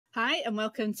Hi, and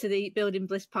welcome to the Building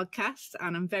Bliss podcast.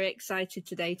 And I'm very excited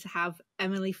today to have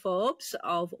Emily Forbes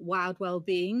of Wild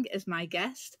Wellbeing as my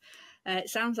guest. It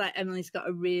sounds like Emily's got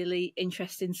a really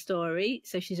interesting story.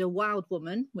 So she's a wild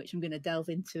woman, which I'm going to delve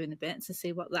into in a bit to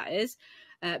see what that is.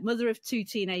 Mother of 2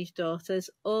 teenage daughters,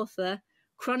 author,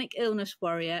 chronic illness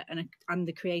warrior, and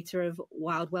the creator of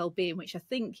Wild Wellbeing, which I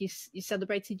think you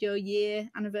celebrated your year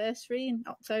anniversary in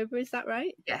October. Is that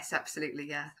right? Yes, absolutely.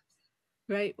 Yeah.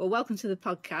 Great. Well, welcome to the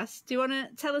podcast. Do you want to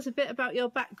tell us a bit about your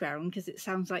background? Because it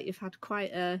sounds like you've had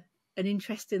quite an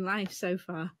interesting life so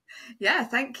far. Yeah,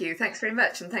 thank you. Thanks very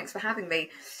much. And thanks for having me.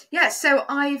 Yeah, so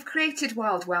I've created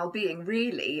Wild Wellbeing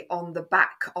really on the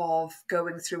back of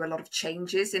going through a lot of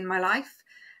changes in my life,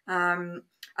 a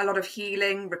lot of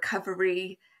healing,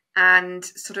 recovery, and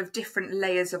sort of different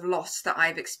layers of loss that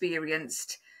I've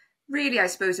experienced, really, I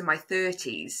suppose, in my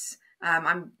 30s.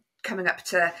 I'm coming up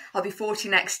to, I'll be 40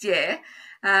 next year.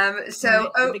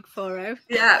 The big 4-0.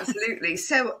 Yeah, absolutely.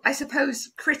 So I suppose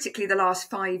critically the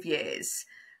last 5 years,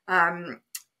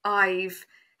 I've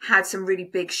had some really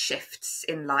big shifts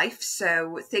in life.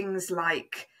 So things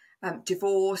like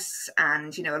divorce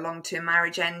and, a long-term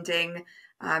marriage ending,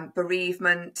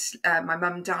 bereavement. My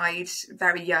mum died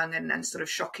very young and sort of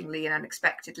shockingly and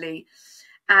unexpectedly.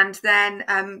 And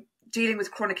then dealing with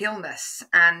chronic illness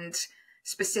and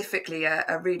specifically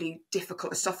a really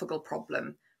difficult esophageal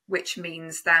problem, which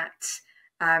means that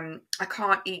I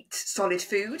can't eat solid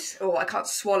food or I can't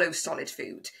swallow solid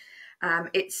food.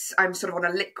 I'm sort of on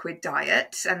a liquid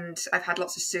diet and I've had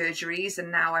lots of surgeries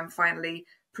and now I'm finally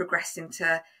progressing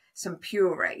to some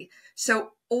puree.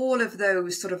 So all of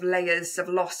those sort of layers of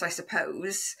loss, I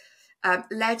suppose,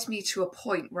 led me to a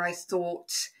point where I thought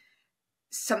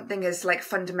something as like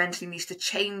fundamentally needs to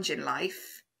change in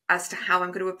life as to how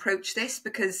I'm going to approach this,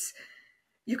 because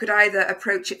you could either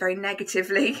approach it very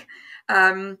negatively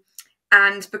and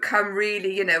become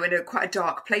really, in quite a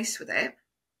dark place with it,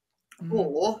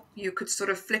 or you could sort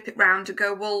of flip it round and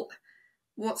go, well,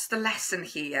 what's the lesson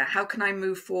here? How can I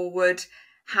move forward?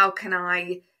 How can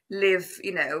I live,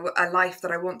 a life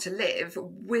that I want to live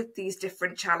with these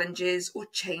different challenges or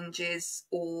changes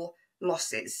or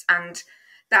losses? And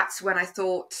that's when I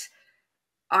thought,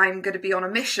 I'm going to be on a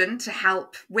mission to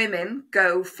help women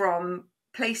go from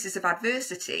places of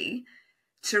adversity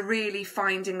to really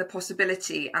finding the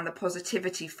possibility and the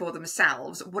positivity for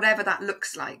themselves, whatever that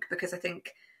looks like, because I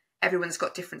think everyone's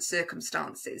got different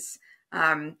circumstances.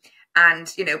 And,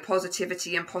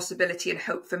 positivity and possibility and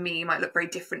hope for me might look very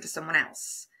different to someone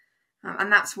else.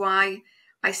 And that's why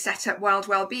I set up Wild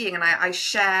Wellbeing, and I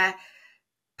share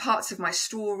parts of my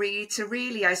story to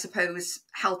really, I suppose,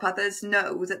 help others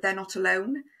know that they're not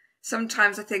alone.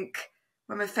 Sometimes I think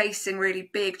when we're facing really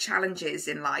big challenges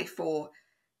in life or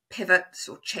pivots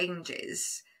or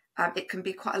changes, it can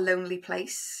be quite a lonely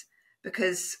place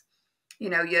because,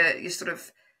 your sort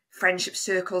of friendship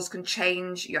circles can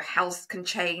change, your health can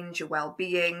change, your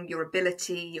well-being, your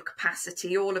ability, your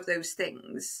capacity, all of those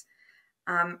things.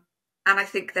 And I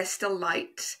think there's still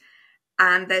light.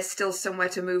 And there's still somewhere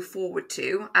to move forward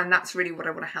to. And that's really what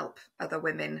I want to help other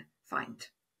women find.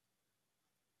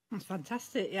 That's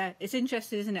fantastic. Yeah, it's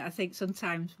interesting, isn't it? I think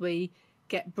sometimes we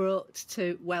get brought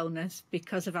to wellness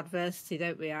because of adversity,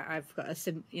 don't we? I've got a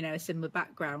similar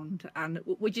background. And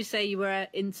would you say you were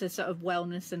into sort of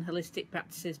wellness and holistic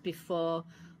practices before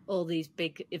all these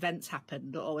big events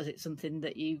happened? Or was it something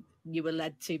that you were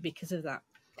led to because of that?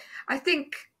 I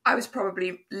think I was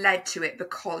probably led to it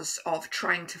because of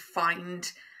trying to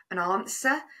find an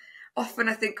answer. Often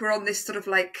I think we're on this sort of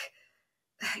like,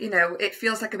 it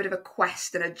feels like a bit of a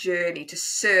quest and a journey to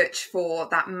search for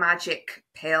that magic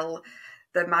pill,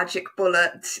 the magic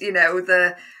bullet,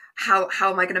 how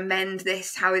am I going to mend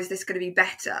this? How is this going to be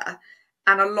better?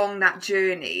 And along that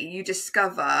journey, you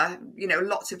discover,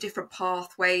 lots of different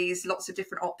pathways, lots of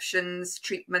different options,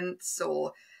 treatments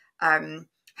or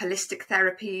holistic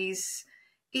therapies,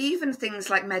 even things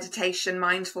like meditation,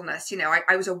 mindfulness.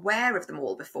 I was aware of them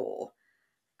all before,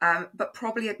 but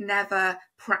probably had never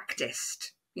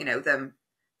practiced, them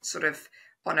sort of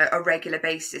on a regular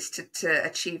basis to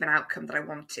achieve an outcome that I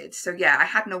wanted. So yeah, I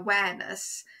had an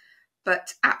awareness,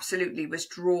 but absolutely was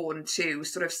drawn to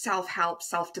sort of self-help,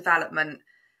 self-development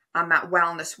and that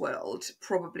wellness world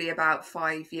probably about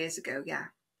 5 years ago. Yeah.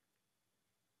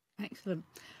 Excellent.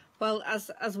 Well,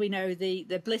 as we know,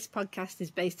 the Bliss podcast is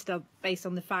based on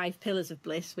the 5 pillars of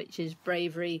bliss, which is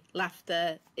bravery,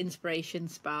 laughter, inspiration,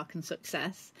 spark, and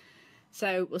success.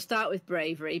 So we'll start with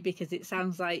bravery because it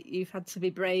sounds like you've had to be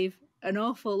brave an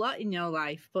awful lot in your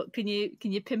life. But can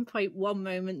you pinpoint one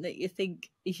moment that you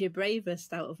think is your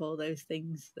bravest out of all those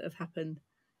things that have happened?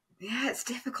 Yeah, it's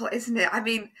difficult, isn't it? I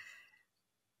mean,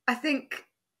 I think,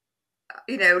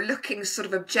 you know, looking sort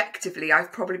of objectively,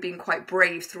 I've probably been quite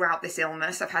brave throughout this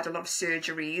illness. I've had a lot of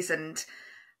surgeries, and,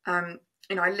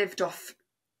 you know, I lived off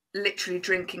literally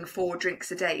drinking 4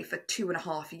 drinks a day for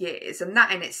 2.5 years. And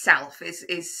that in itself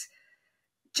is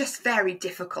just very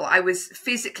difficult. I was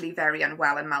physically very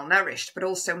unwell and malnourished, but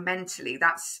also mentally,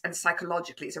 and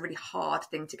psychologically, it's a really hard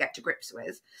thing to get to grips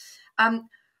with.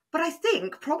 But I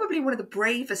think probably one of the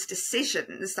bravest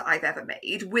decisions that I've ever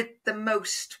made, with the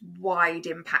most wide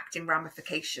impacting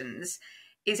ramifications,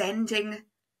 is ending,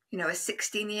 you know, a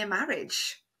 16-year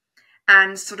marriage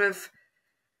and sort of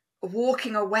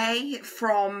walking away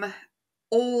from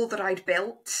all that I'd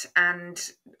built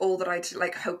and all that I'd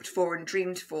like hoped for and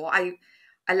dreamed for. I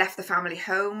left the family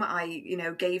home. I, you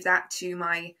know, gave that to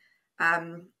my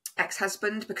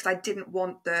ex-husband because I didn't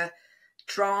want the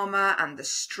drama and the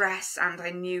stress, and I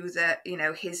knew that, you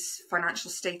know, his financial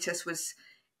status was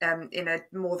in a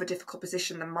more of a difficult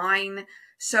position than mine.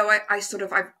 So I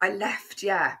left,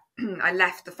 I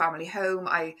left the family home,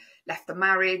 I left the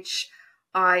marriage,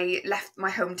 I left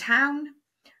my hometown,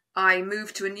 I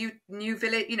moved to a new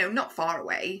village, you know, not far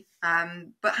away,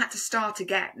 but had to start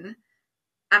again.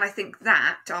 And I think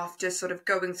that after sort of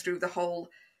going through the whole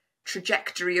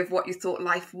trajectory of what you thought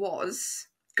life was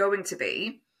going to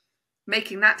be,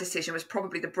 making that decision was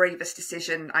probably the bravest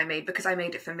decision I made, because I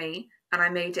made it for me, and I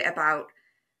made it about,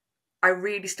 I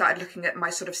really started looking at my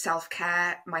sort of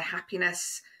self-care, my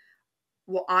happiness,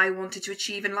 what I wanted to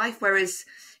achieve in life. Whereas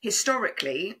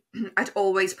historically, I'd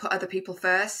always put other people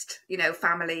first, you know,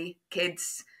 family,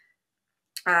 kids,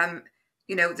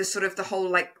 you know, the sort of the whole,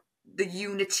 like, the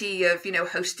unity of, you know,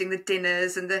 hosting the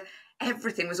dinners and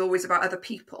everything was always about other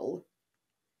people.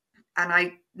 And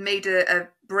I made a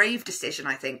brave decision,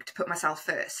 I think, to put myself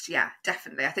first. Yeah,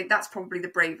 definitely. I think that's probably the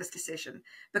bravest decision,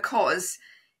 because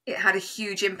it had a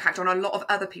huge impact on a lot of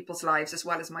other people's lives as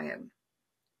well as my own.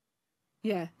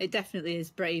 Yeah, it definitely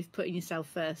is brave, putting yourself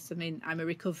first. I mean, I'm a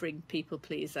recovering people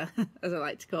pleaser, as I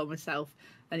like to call myself,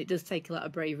 and it does take a lot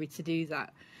of bravery to do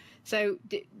that. So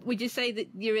would you say that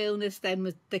your illness then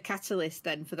was the catalyst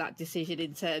then for that decision,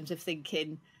 in terms of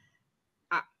thinking,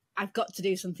 I've got to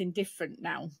do something different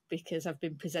now because I've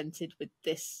been presented with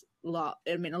this lot?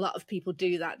 I mean, a lot of people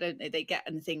do that, don't they? They get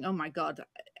and think, oh my God,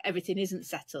 everything isn't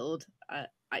settled.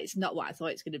 It's not what I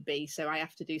thought it's going to be. So I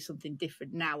have to do something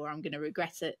different now, or I'm going to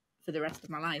regret it for the rest of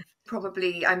my life.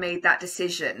 Probably I made that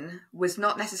decision was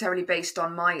not necessarily based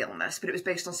on my illness, but it was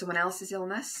based on someone else's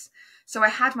illness. So I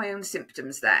had my own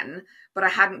symptoms then, but I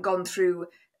hadn't gotten to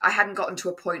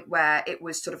a point where it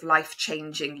was sort of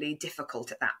life-changingly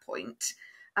difficult at that point.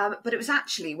 But it was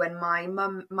actually when my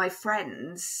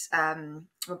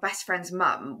best friend's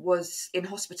mum was in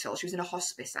hospital. She was in a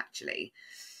hospice, actually,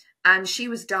 and she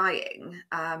was dying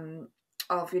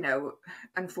of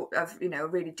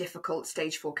really difficult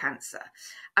stage 4 cancer.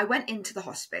 I went into the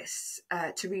hospice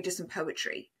to read her some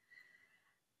poetry,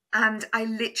 and I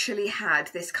literally had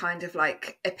this kind of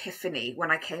like epiphany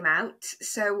when I came out.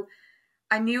 So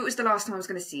I knew it was the last time I was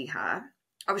going to see her.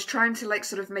 I was trying to like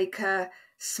sort of make her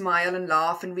smile and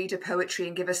laugh and read her poetry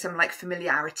and give her some like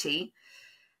familiarity.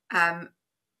 And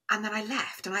then I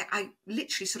left, and I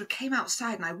literally sort of came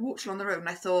outside and I walked along the road, and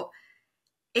I thought,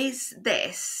 is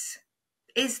this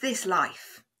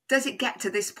life? Does it get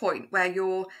to this point where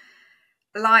you're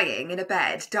lying in a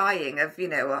bed, dying of, you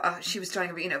know, she was dying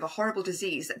of, you know, of a horrible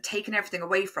disease that had taken everything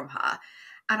away from her.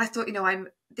 And I thought, you know,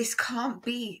 this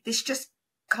just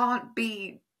can't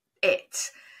be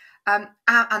it.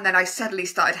 And then I suddenly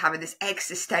started having this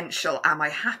existential, am I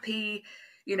happy?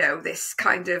 You know, this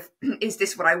kind of, is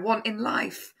this what I want in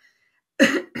life?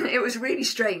 It was really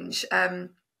strange. And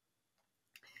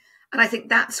I think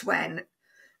that's when,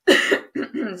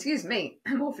 excuse me,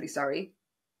 I'm awfully sorry.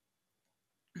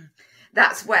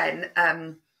 That's when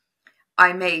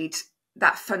I made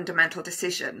that fundamental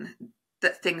decision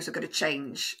that things were going to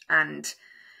change. And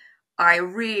I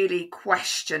really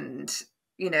questioned,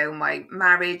 you know, my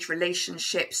marriage,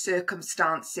 relationships,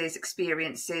 circumstances,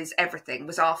 experiences, everything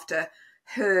was after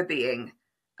her being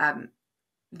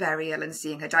very ill and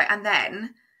seeing her die. And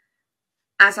then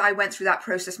as I went through that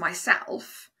process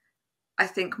myself, I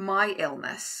think my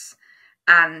illness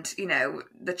and, you know,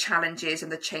 the challenges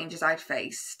and the changes I'd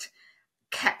faced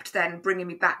kept then bringing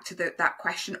me back to that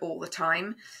question all the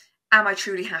time. Am I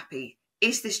truly happy?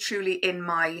 Is this truly in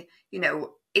my, you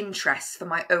know, interests for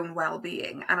my own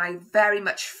well-being? And I very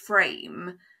much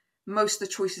frame most of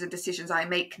the choices and decisions I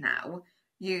make now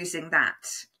using that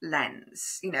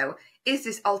lens. You know, is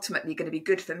this ultimately going to be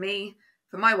good for me,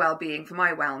 for my well-being, for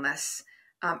my wellness?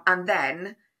 And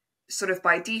then sort of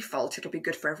by default, it'll be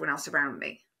good for everyone else around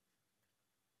me.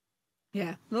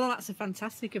 Yeah, well, that's a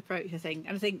fantastic approach, I think.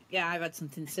 And I think, yeah, I've had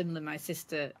something similar. My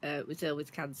sister was ill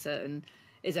with cancer and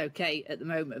is okay at the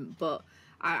moment. But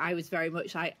I was very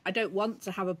much like, I don't want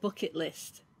to have a bucket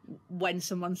list when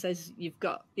someone says you've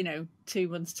got, 2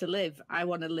 months to live. I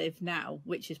want to live now,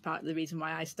 which is part of the reason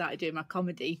why I started doing my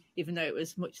comedy, even though it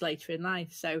was much later in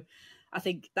life. So I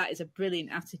think that is a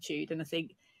brilliant attitude. And I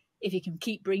think if you can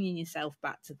keep bringing yourself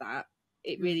back to that,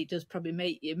 it really does probably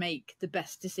make you make the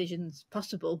best decisions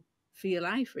possible for your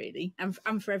life, really,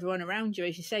 and for everyone around you,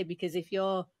 as you say, because if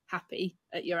you're happy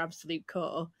at your absolute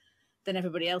core, then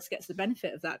everybody else gets the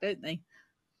benefit of that, don't they?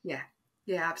 Yeah.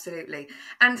 Yeah, absolutely.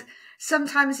 And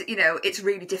sometimes, it's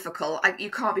really difficult. You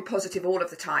can't be positive all of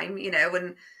the time,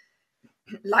 and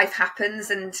life happens.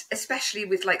 And especially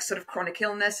with like sort of chronic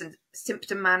illness and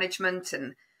symptom management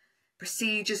and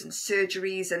procedures and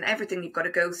surgeries and everything you've got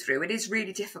to go through, it is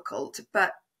really difficult.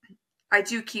 But I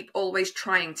do keep always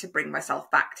trying to bring myself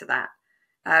back to that,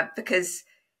 because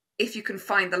if you can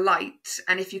find the light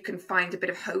and if you can find a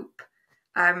bit of hope,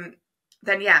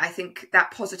 then yeah, I think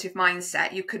that positive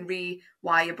mindset, you can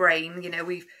rewire your brain.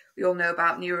 We all know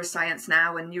about neuroscience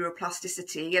now and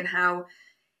neuroplasticity, and how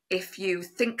if you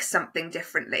think something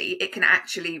differently, it can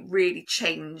actually really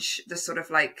change the sort of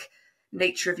like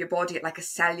nature of your body at like a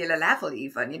cellular level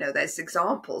even. There's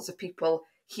examples of people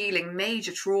healing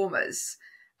major traumas,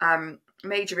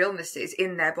 major illnesses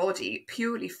in their body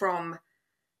purely from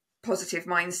positive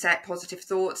mindset, positive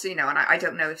thoughts, and I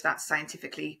don't know if that's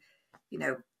scientifically,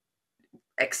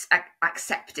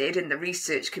 accepted in the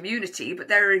research community, but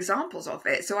there are examples of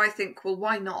it. So I think, well,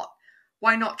 why not?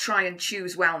 Why not try and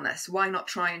choose wellness? Why not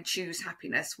try and choose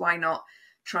happiness? Why not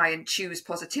try and choose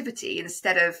positivity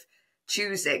instead of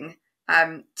choosing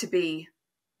to be,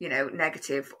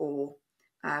 negative or,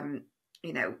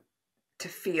 to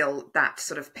feel that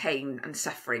sort of pain and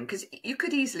suffering? Because you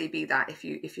could easily be that if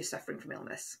you're suffering from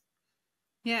illness.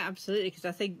 Yeah, absolutely. Because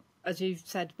I think, as you've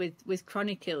said, with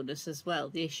chronic illness as well,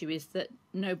 the issue is that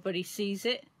nobody sees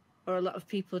it, or a lot of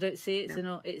people don't see it.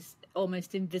 Yeah. It's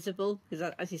almost invisible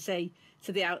because, as you say,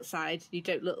 to the outside, you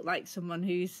don't look like someone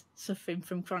who's suffering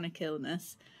from chronic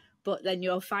illness, but then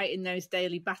you're fighting those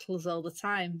daily battles all the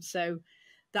time. So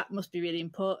that must be really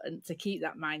important to keep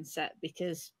that mindset,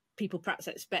 because people perhaps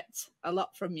expect a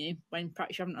lot from you when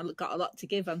perhaps you haven't got a lot to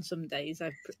give on some days,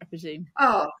 I presume.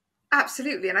 Oh,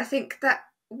 absolutely. And I think that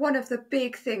one of the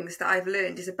big things that I've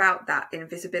learned is about that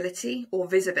invisibility or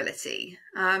visibility,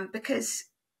 because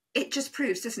it just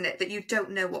proves, doesn't it, that you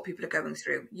don't know what people are going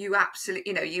through. You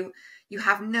absolutely, you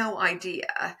have no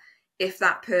idea if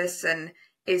that person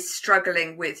is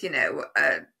struggling with,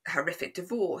 a horrific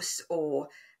divorce or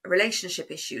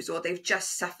relationship issues, or they've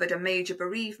just suffered a major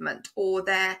bereavement, or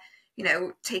they're,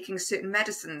 taking certain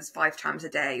medicines 5 times a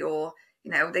day, or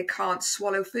they can't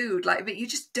swallow food, but you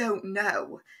just don't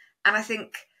know. And I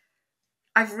think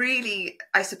I've really,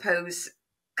 I suppose,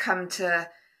 come to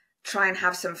try and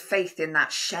have some faith in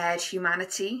that shared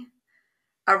humanity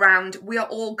around, we are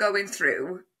all going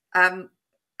through a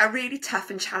really tough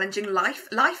and challenging life.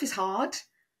 Life is hard.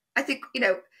 I think,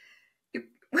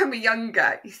 when we're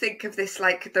younger, you think of this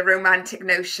like the romantic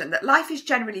notion that life is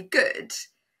generally good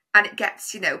and it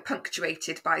gets,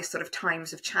 punctuated by sort of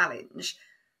times of challenge.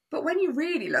 But when you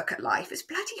really look at life, it's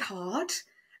bloody hard.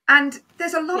 And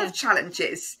there's a lot of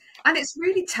challenges and it's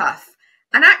really tough.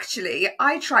 And actually,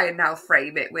 I try and now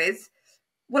frame it with,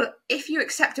 well, if you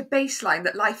accept a baseline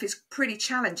that life is pretty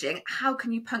challenging, how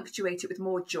can you punctuate it with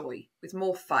more joy, with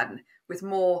more fun, with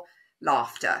more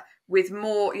laughter, with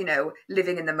more,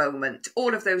 living in the moment,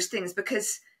 all of those things,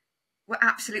 because we're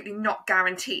absolutely not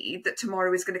guaranteed that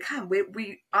tomorrow is going to come.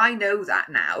 I know that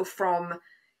now from,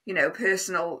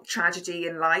 personal tragedy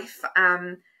in life,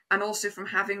 and also from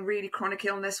having really chronic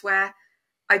illness where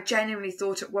I genuinely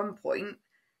thought at one point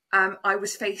I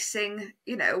was facing,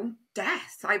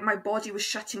 death. My body was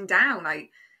shutting down. I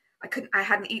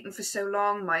hadn't eaten for so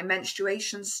long. My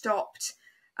menstruation stopped.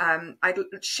 I'd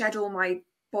shed all my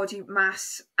body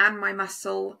mass and my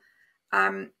muscle.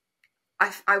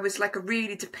 I was like a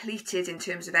really depleted in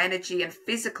terms of energy and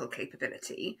physical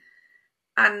capability.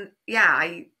 And yeah,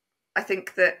 I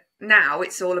think that now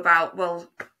it's all about, well,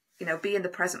 be in the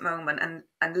present moment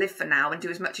and live for now and do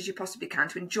as much as you possibly can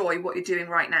to enjoy what you're doing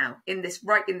right now in this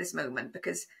moment,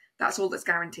 because that's all that's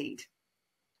guaranteed.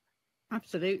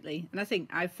 Absolutely. And I think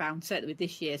I've found, certainly with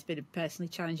this year, it's been personally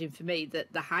challenging for me,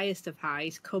 that the highest of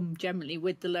highs come generally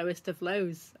with the lowest of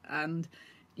lows, and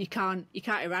you can't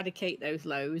eradicate those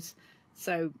lows.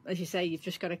 So as you say, you've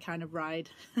just got to kind of ride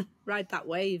that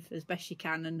wave as best you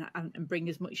can and bring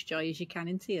as much joy as you can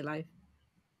into your life.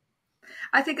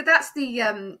 I think that's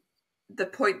the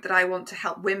point that I want to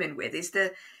help women with, is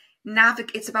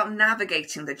it's about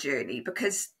navigating the journey,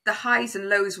 because the highs and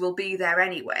lows will be there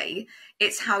anyway.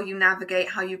 It's how you navigate,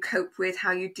 how you cope with,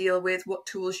 how you deal with, what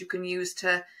tools you can use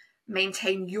to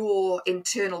maintain your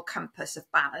internal compass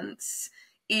of balance,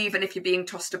 even if you're being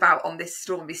tossed about on this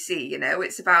stormy sea. You know,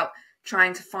 it's about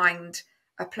trying to find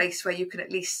a place where you can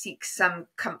at least seek some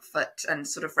comfort and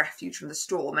sort of refuge from the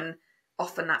storm, and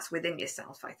often that's within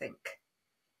yourself, I think.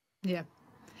 Yeah.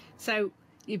 So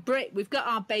we've got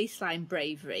our baseline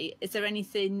bravery. Is there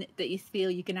anything that you feel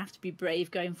you're going to have to be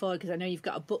brave going forward? Because I know you've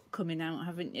got a book coming out,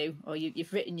 haven't you? Or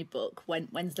you've written your book.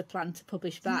 When's the plan to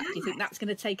publish that? Yeah. Do you think that's going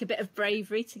to take a bit of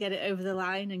bravery to get it over the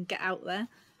line and get out there?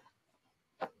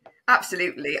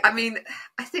 Absolutely. I mean,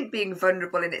 I think being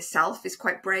vulnerable in itself is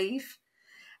quite brave.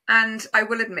 And I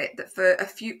will admit that for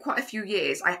quite a few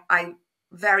years, I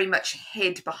very much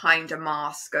hid behind a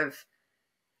mask of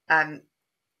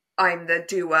I'm the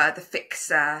doer, the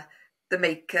fixer, the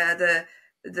maker,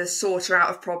 the sorter out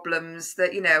of problems,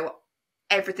 that, you know,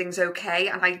 everything's okay.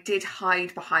 And I did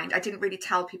hide behind, I didn't really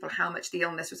tell people how much the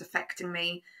illness was affecting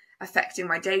me, affecting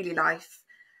my daily life.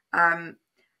 And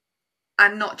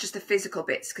not just the physical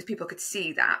bits, because people could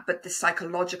see that, but the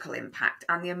psychological impact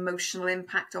and the emotional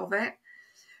impact of it.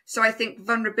 So I think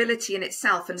vulnerability in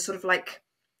itself, and sort of like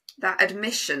that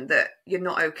admission that you're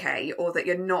not okay, or that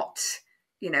you're not,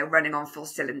 you know, running on full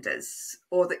cylinders,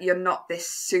 or that you're not this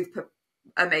super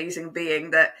amazing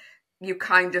being, that you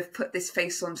kind of put this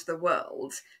face onto the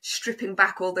world, stripping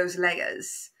back all those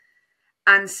layers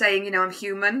and saying, you know, I'm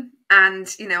human,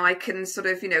 and, you know, I can sort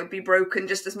of, you know, be broken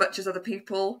just as much as other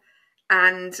people,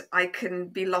 and I can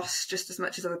be lost just as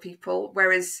much as other people.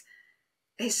 Whereas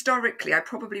historically, I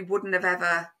probably wouldn't have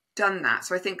ever done that.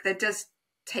 So I think there does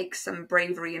take some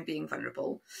bravery in being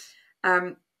vulnerable.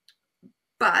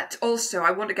 But also,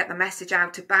 I want to get the message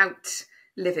out about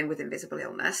living with invisible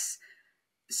illness.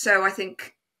 So I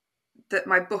think that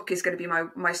my book is going to be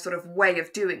my sort of way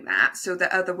of doing that, so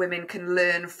that other women can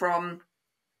learn from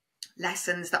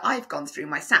lessons that I've gone through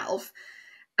myself,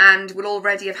 and will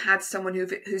already have had someone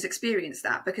who's experienced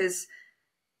that, because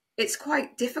it's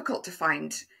quite difficult to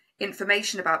find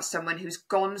information about someone who's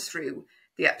gone through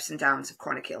the ups and downs of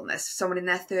chronic illness, someone in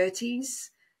their 30s.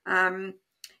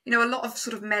 You know, a lot of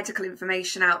sort of medical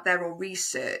information out there, or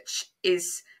research,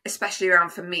 is, especially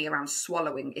around, for me, around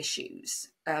swallowing issues,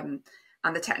 and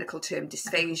the technical term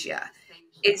dysphagia,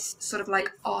 is sort of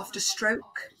like after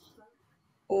stroke,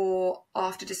 or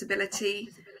after disability,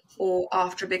 or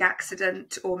after a big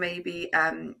accident, or maybe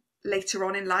later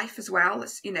on in life as well,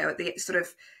 as, you know, at the sort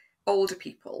of older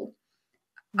people.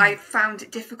 I found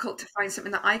it difficult to find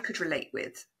something that I could relate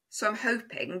with. So I'm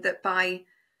hoping that by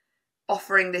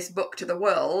offering this book to the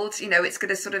world, you know, it's going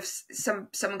to sort of,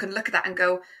 someone can look at that and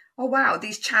go, oh wow,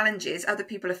 these challenges, other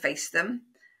people have faced them,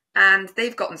 and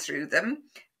they've gotten through them,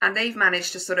 and they've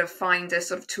managed to sort of find a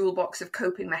sort of toolbox of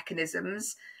coping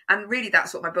mechanisms. And really,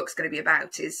 that's what my book's going to be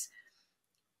about, is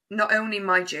not only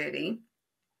my journey,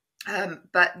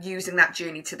 but using that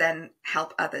journey to then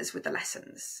help others with the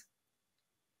lessons.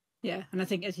 Yeah, and I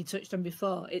think, as you touched on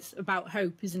before, it's about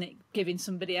hope, isn't it? Giving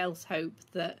somebody else hope,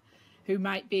 that who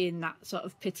might be in that sort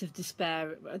of pit of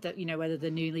despair, that, you know, whether they're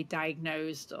newly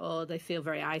diagnosed or they feel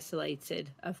very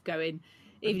isolated, of going,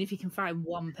 even if you can find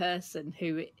one person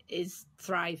who is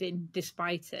thriving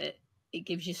despite it, it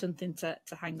gives you something to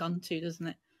hang on to, doesn't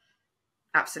it?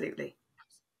 Absolutely.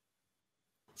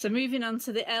 So moving on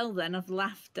to the L then, of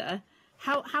laughter.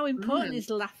 How important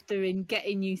is laughter in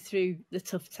getting you through the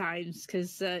tough times?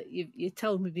 Because you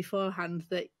told me beforehand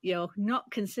that you're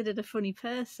not considered a funny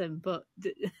person, but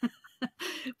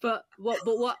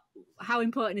how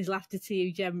important is laughter to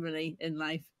you generally in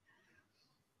life?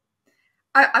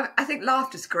 I think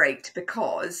laughter's great,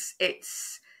 because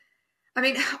it's, I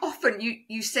mean, often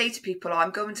you say to people, oh, I'm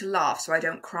going to laugh so I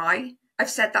don't cry. I've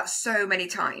said that so many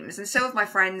times, and so have my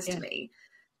friends to me.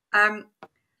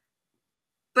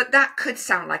 But that could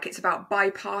sound like it's about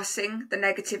bypassing the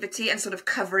negativity and sort of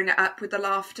covering it up with the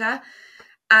laughter.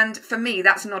 And for me,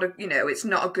 that's not a, you know, it's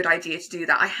not a good idea to do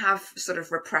that. I have sort of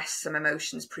repressed some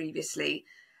emotions previously,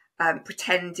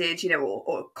 pretended, you know,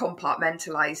 or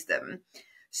compartmentalized them.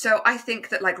 So I think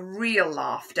that, like, real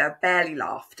laughter, belly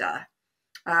laughter,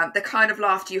 the kind of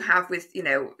laughter you have with, you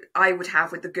know, I would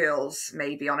have with the girls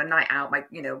maybe on a night out, my,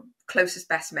 you know, closest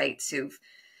best mates who've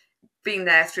been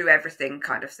there through everything,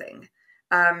 kind of thing,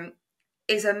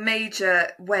 is a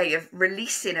major way of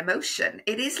releasing emotion.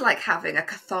 It is like having a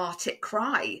cathartic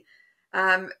cry,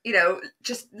 you know,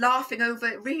 just laughing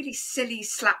over really silly,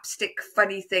 slapstick,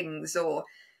 funny things. Or,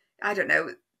 I don't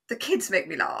know, the kids make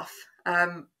me laugh.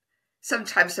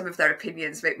 Sometimes some of their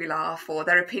opinions make me laugh, or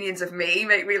their opinions of me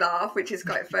make me laugh, which is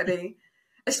quite funny.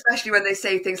 especially when they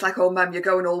say things like, "Oh, mum, you're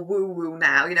going all woo-woo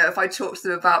now." You know, if I talk to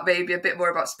them about maybe a bit more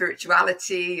about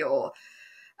spirituality, or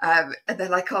and they're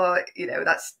like, "Oh, you know,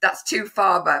 that's too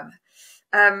far,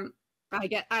 mum." I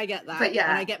get that. But When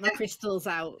yeah, I get my crystals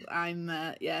out, I'm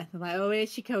I'm like, oh, here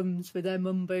she comes with her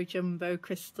mumbo jumbo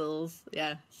crystals.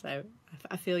 Yeah, so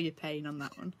I feel your pain on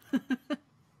that one.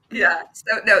 yeah.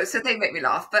 So no, so they make me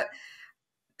laugh, but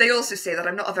they also say that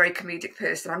I'm not a very comedic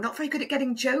person. I'm not very good at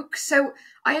getting jokes. So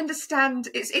I understand.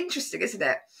 It's interesting, isn't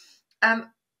it?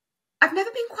 Um, I've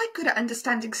never been quite good at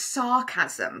understanding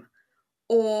sarcasm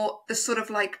or the sort of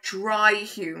like dry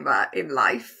humor in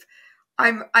life.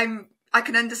 I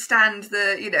can understand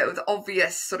the, you know, the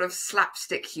obvious sort of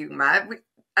slapstick humor,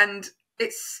 and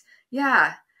it's,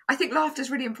 yeah, I think laughter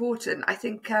is really important. I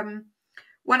think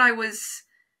when I was,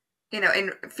 you know,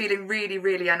 in feeling really,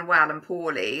 really unwell and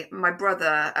poorly, my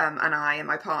brother and I and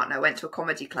my partner went to a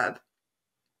comedy club,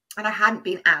 and I hadn't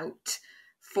been out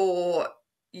for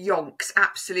yonks,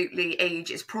 absolutely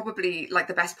ages, probably like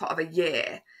the best part of a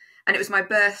year. And it was my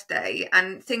birthday,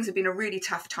 and things had been a really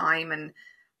tough time, and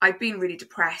I'd been really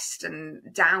depressed and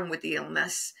down with the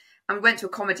illness. And we went to a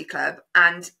comedy club,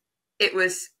 and it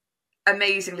was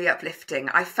amazingly uplifting.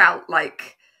 I felt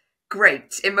like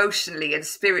great emotionally and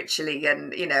spiritually,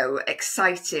 and, you know,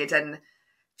 excited, and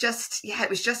just, yeah,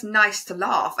 it was just nice to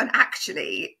laugh. And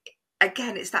actually,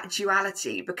 again, it's that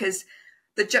duality, because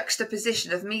the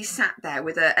juxtaposition of me sat there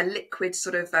with a liquid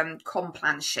sort of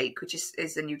Complan shake, which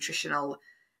is a nutritional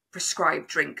prescribed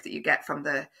drink that you get from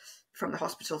the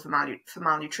hospital for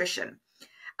malnutrition,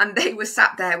 and they were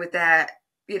sat there with their,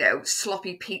 you know,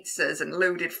 sloppy pizzas and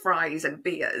loaded fries and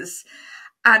beers.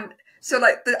 And so,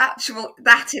 like, the actual,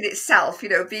 that in itself, you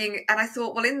know, being, and I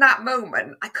thought, well, in that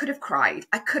moment, I could have cried.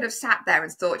 I could have sat there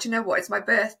and thought, you know what, it's my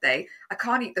birthday. I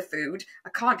can't eat the food. I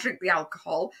can't drink the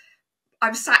alcohol.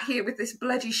 I'm sat here with this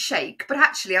bloody shake. But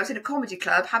actually, I was in a comedy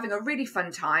club having a really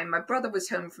fun time. My brother was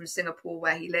home from Singapore,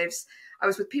 where he lives. I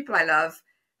was with people I love,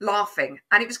 laughing.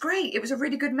 And it was great. It was a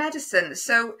really good medicine.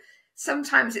 So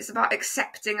sometimes it's about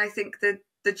accepting, I think, the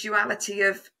duality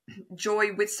of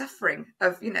joy with suffering,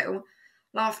 of, you know,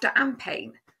 laughter and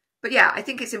pain. But yeah, I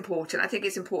think it's important. I think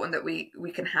it's important that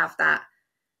we can have that,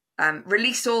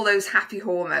 release all those happy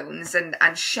hormones, and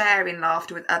share in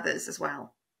laughter with others as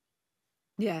well.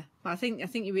 Yeah, well, I think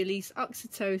you release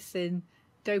oxytocin,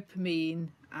 dopamine,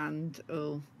 and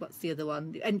oh, what's the other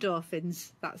one?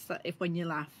 Endorphins. That's that, if when you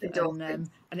laugh, and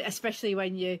especially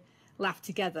when you laugh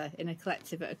together in a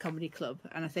collective at a comedy club.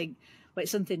 And I think, well,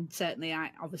 it's something, certainly,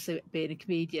 I obviously being a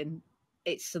comedian,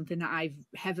 it's something that I've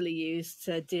heavily used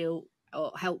to deal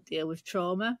or help deal with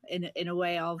trauma in a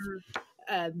way of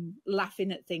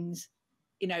laughing at things,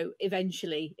 you know,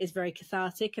 eventually is very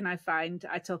cathartic. And I find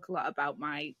I talk a lot about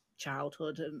my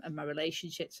childhood and my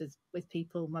relationships with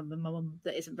people, my mum,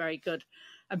 that isn't very good.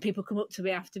 And people come up to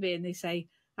me after me and they say,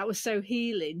 that was so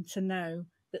healing to know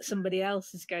that somebody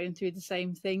else is going through the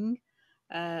same thing.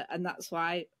 And that's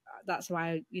why,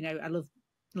 you know, I love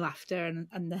laughter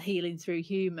and the healing through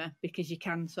humor, because you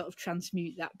can sort of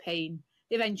transmute that pain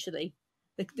eventually.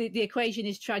 The equation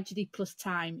is tragedy plus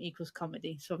time equals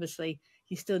comedy. So obviously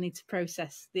you still need to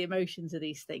process the emotions of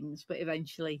these things, but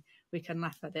eventually we can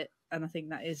laugh at it. And I think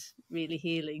that is really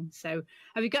healing. So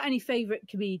have you got any favourite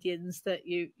comedians that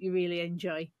you really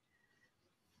enjoy?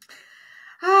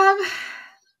 Not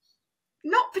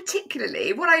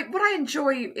particularly. What I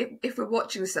enjoy, if we're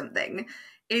watching something,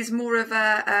 is more of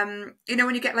a, you know,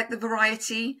 when you get like the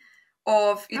variety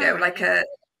of, you know, like a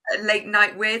late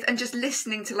night with, and just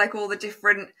listening to like all the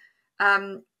different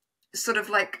sort of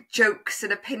like jokes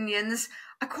and opinions.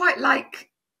 I quite like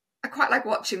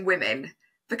watching women,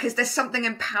 because there's something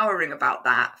empowering about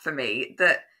that for me,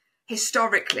 that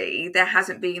historically there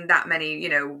hasn't been that many, you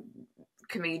know,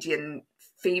 comedian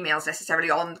females necessarily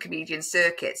on comedian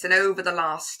circuits. And over the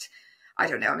last, I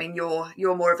don't know, I mean,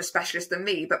 you're more of a specialist than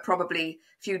me, but probably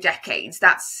a few decades,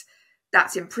 that's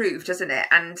improved, hasn't it?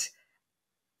 And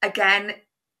again,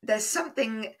 there's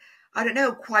something, I don't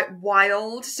know, quite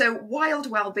wild. So Wild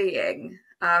Wellbeing,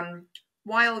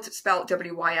 wild spelt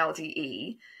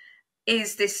WYLDE,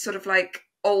 is this sort of like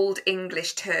old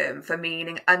English term for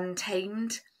meaning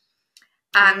untamed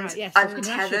and yes,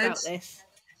 untethered. About this.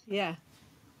 Yeah.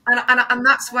 And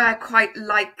that's where I quite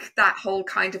like that whole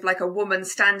kind of like a woman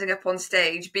standing up on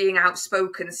stage, being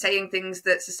outspoken, saying things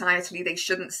that societally they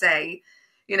shouldn't say,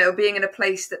 you know, being in a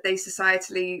place that they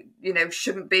societally, you know,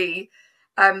 shouldn't be,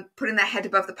 putting their head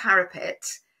above the parapet.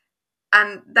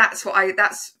 And that's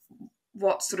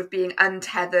what sort of being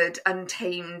untethered,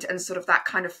 untamed, and sort of that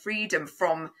kind of freedom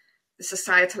from the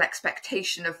societal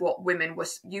expectation of what women were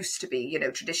used to be, you know,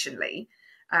 traditionally.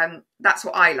 That's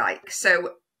what I like.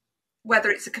 So whether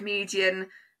it's a comedian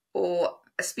or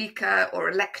a speaker or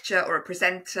a lecturer or a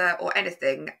presenter or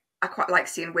anything, I quite like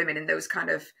seeing women in those kind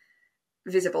of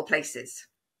visible places.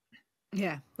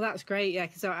 Yeah, well, that's great. Yeah,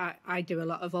 because I do a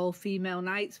lot of all female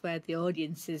nights where the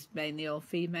audience is mainly all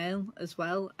female as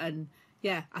well. And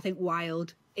yeah, I think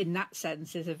Wild in that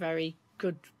sense is a very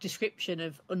good description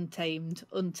of untamed,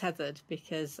 untethered,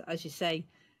 because as you say,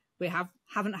 we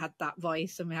haven't had that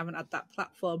voice and we haven't had that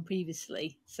platform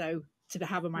previously. So to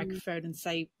have a microphone and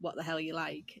say what the hell you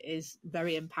like is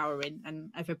very empowering,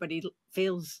 and everybody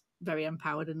feels very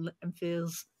empowered and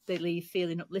feels they leave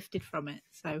feeling uplifted from it.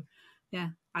 So yeah,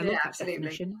 I love that absolutely.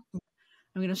 definition.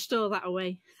 I'm going to store that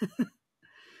away.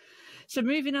 So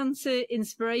moving on to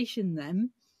inspiration then,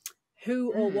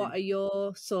 who or what are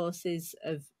your sources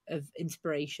of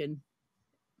inspiration?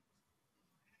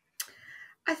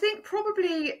 I think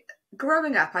probably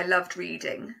growing up, I loved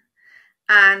reading,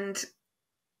 and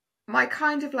my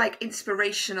kind of like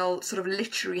inspirational sort of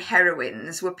literary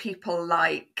heroines were people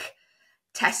like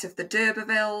Tess of the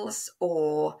D'Urbervilles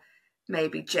or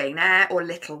maybe Jane Eyre or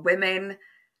Little Women.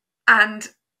 And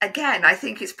again, I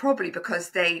think it's probably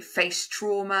because they faced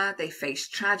trauma, they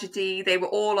faced tragedy, they were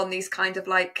all on these kind of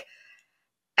like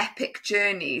epic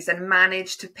journeys and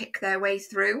managed to pick their way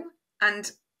through.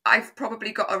 And I've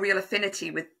probably got a real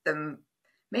affinity with them,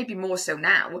 maybe more so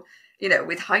now, you know,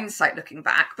 with hindsight looking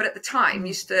back. But at the time, I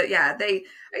used to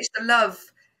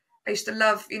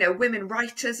love, you know, women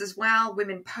writers as well,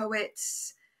 women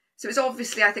poets. So it's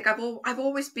obviously, I think I've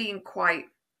always been quite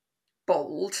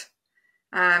bold,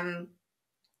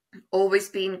 always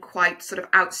been quite sort of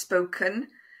outspoken,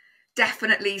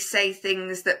 definitely say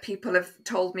things that people have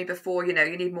told me before, you know,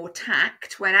 you need more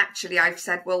tact, when actually I've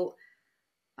said, well,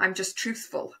 I'm just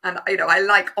truthful. And, you know, I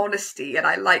like honesty and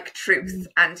I like truth.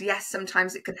 And yes,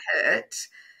 sometimes it can hurt,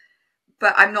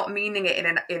 but I'm not meaning it in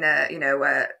a you know,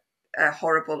 a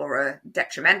horrible or a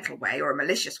detrimental way or a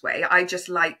malicious way. I just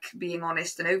like being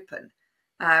honest and open.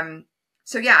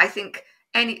 So yeah, I think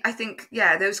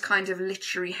those kind of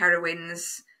literary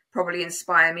heroines probably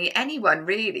inspire me. Anyone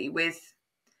really with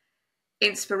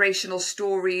inspirational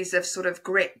stories of sort of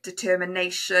grit,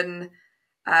 determination,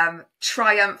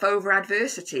 triumph over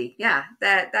adversity. Yeah,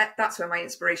 that's where my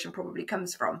inspiration probably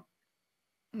comes from.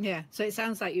 Yeah, so it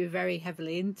sounds like you were very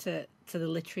heavily into the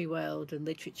literary world and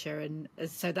literature, and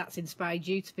so that's inspired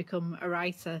you to become a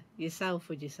writer yourself,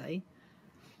 would you say?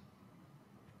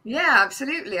 Yeah,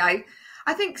 absolutely. I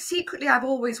think secretly I've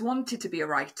always wanted to be a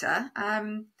writer.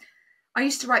 I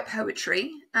used to write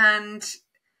poetry, and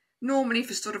normally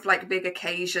for sort of like big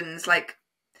occasions, like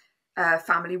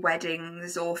family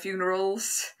weddings or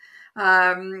funerals,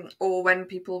 or when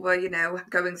people were, you know,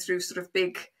 going through sort of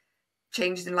big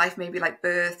changes in life, maybe like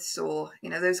births or, you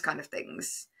know, those kind of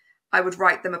things. I would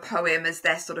write them a poem as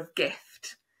their sort of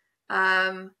gift.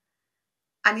 And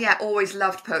yeah, always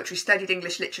loved poetry, studied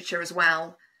English literature as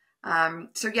well.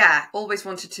 So yeah, always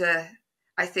wanted to,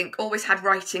 I think, always had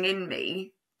writing in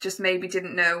me, just maybe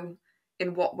didn't know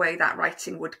in what way that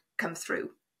writing would come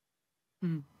through.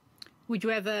 Would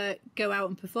you ever go out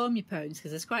and perform your poems?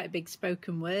 Because there's quite a big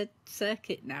spoken word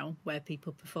circuit now where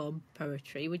people perform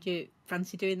poetry. Would you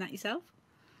fancy doing that yourself?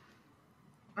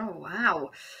 Oh,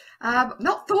 wow.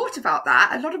 Not thought about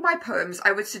that. A lot of my poems,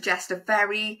 I would suggest, are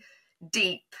very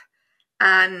deep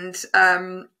and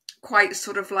quite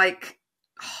sort of like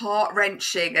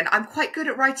heart-wrenching. And I'm quite good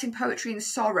at writing poetry in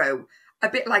sorrow, a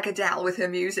bit like Adele with her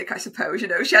music, I suppose. You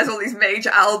know, she has all these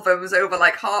major albums over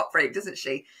like heartbreak, doesn't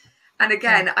she? And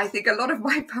again, I think a lot of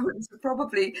my poems are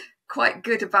probably quite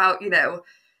good about, you know,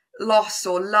 loss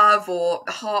or love or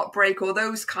heartbreak or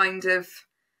those kind of.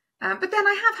 But then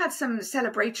I have had some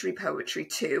celebratory poetry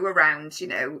too around, you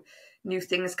know, new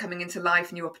things coming into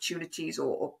life, new opportunities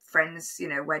or friends, you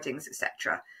know, weddings,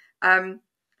 etc.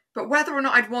 But whether or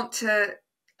not I'd want to,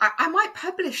 I might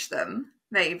publish them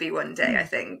maybe one day, I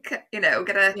think, you know,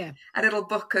 get a little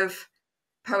book of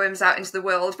poems out into the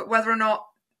world. But whether or not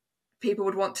people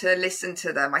would want to listen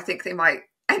to them, I think they might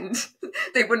end.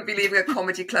 They wouldn't be leaving a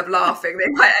comedy club laughing. They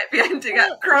might be ending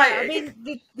up crying. Yeah, I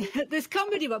mean, there's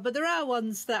comedy, but there are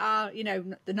ones that are, you know,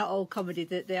 they're not all comedy.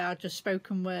 That they are just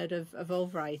spoken word of all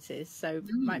varieties. So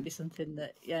it might be something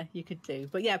that you could do.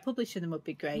 But yeah, publishing them would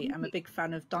be great. I'm a big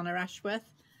fan of Donna Ashworth.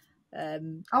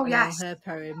 Oh yes, all her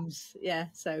poems. Yeah,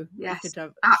 so yes, you could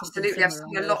have absolutely. I've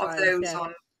seen a lot of those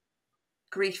on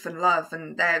grief and love,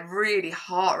 and they're really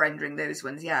heart-rending, those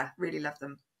ones. Yeah, really love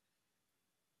them.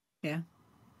 Yeah,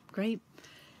 great.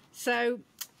 So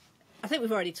I think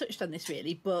we've already touched on this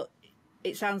really, but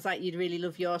it sounds like you'd really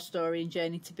love your story and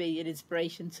journey to be an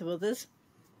inspiration to others.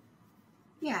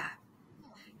 Yeah,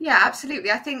 Yeah,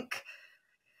 absolutely. I think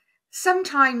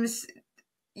sometimes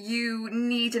you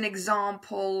need an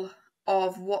example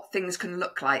of what things can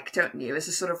look like, don't you, as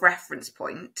a sort of reference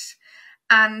point.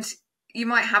 And you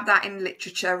might have that in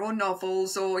literature or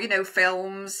novels or,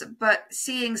 films, but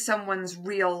seeing someone's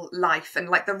real life and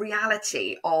like the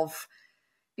reality of,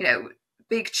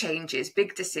 big changes,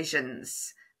 big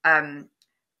decisions,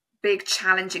 big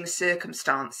challenging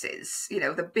circumstances,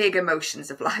 the big emotions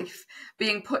of life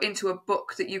being put into a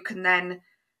book that you can then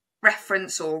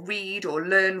reference or read or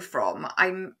learn from,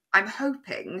 I'm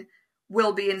hoping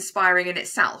will be inspiring in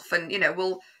itself, and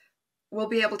we'll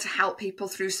be able to help people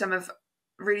through some of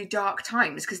really dark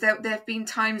times, because there have been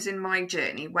times in my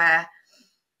journey where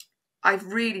I've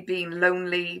really been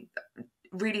lonely,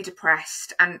 really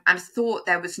depressed, and thought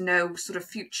there was no sort of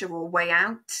future or way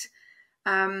out.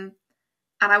 And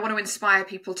I want to inspire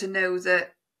people to know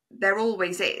that there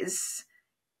always is.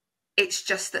 It's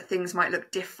just that things might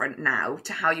look different now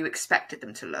to how you expected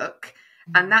them to look.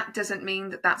 And that doesn't mean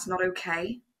that that's not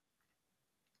okay.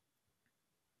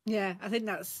 Yeah, I think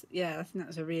that's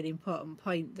a really important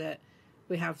point, that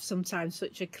we have sometimes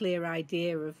such a clear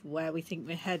idea of where we think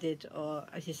we're headed, or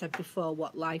as you said before,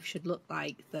 what life should look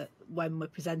like, that when we're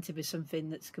presented with something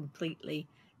that's completely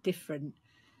different,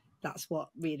 that's what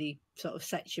really sort of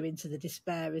sets you into the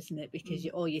despair, isn't it? Because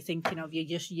all you're thinking of, you're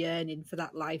just yearning for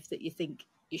that life that you think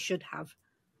you should have.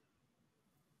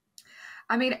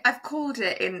 I mean, I've called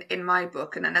it in my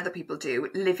book, and other people do,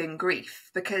 living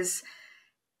grief, because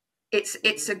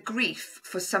it's a grief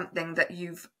for something that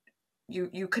you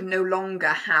can no longer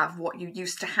have what you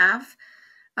used to have.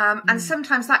 And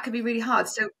sometimes that can be really hard.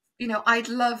 So, I'd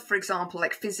love, for example,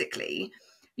 like physically,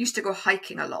 used to go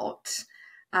hiking a lot,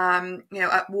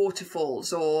 at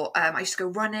waterfalls, or I used to go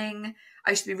running.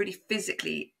 I used to be really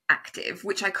physically active,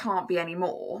 which I can't be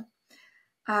anymore.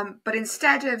 But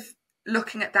instead of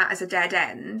looking at that as a dead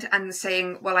end and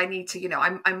saying, well, I need to,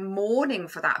 I'm mourning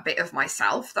for that bit of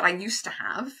myself that I used to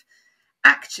have.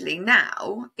 Actually,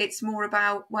 now it's more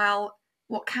about, well,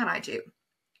 what can I do?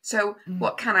 So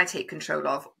what can I take control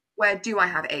of? Where do I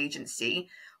have agency?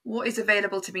 What is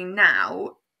available to me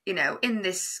now, in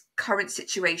this current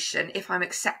situation? If I'm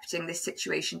accepting this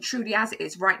situation truly as it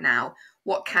is right now,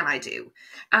 what can I do?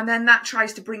 And then that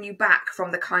tries to bring you back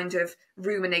from the kind of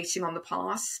ruminating on the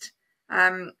past.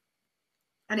 And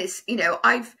it's,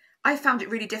 I've found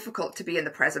it really difficult to be in the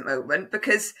present moment,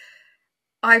 because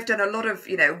I've done a lot of,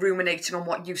 ruminating on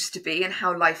what used to be and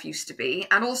how life used to be,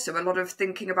 and also a lot of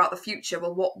thinking about the future.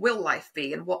 Well, what will life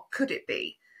be and what could it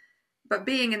be? But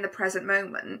being in the present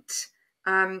moment,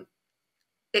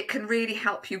 it can really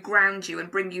help you, ground you,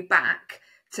 and bring you back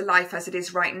to life as it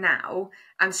is right now,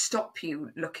 and stop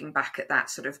you looking back at that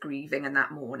sort of grieving and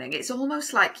that mourning. It's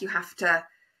almost like you have to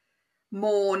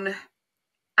mourn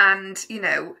and,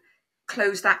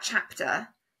 close that chapter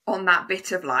on that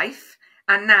bit of life.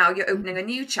 And now you're opening a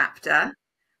new chapter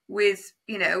with,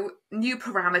 new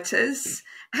parameters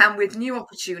and with new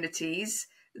opportunities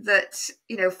that,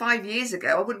 5 years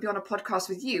ago, I wouldn't be on a podcast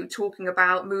with you talking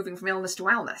about moving from illness to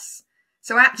wellness.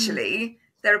 So actually,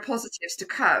 there are positives to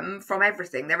come from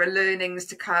everything. There are learnings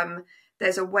to come.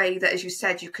 There's a way that, as you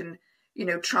said, you can,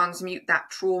 transmute that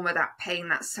trauma, that pain,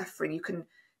 that suffering. You can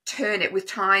turn it with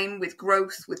time, with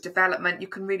growth, with development. You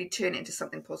can really turn it into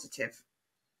something positive.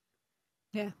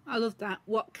 Yeah, I love that.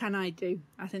 What can I do?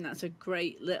 I think that's a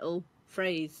great little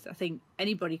phrase. I think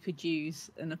anybody could use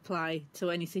and apply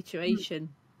to any situation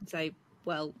and say,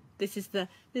 well, this is the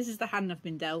hand I've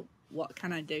been dealt. What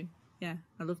can I do? Yeah,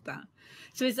 I love that.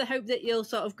 So is the hope that you'll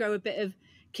sort of grow a bit of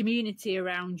community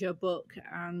around your book,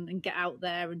 and get out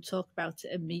there and talk about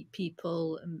it and meet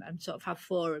people, and sort of have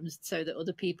forums so that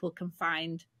other people can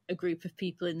find a group of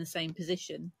people in the same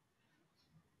position?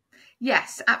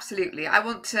 Yes, absolutely. I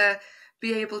want to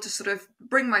be able to sort of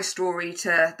bring my story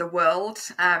to the world,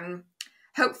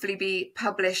 hopefully be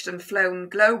published and flown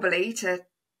globally to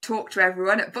talk to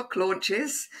everyone at book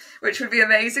launches, which would be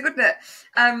amazing, wouldn't it?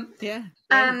 Yeah.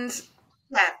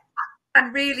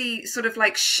 And really sort of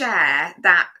like share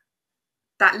that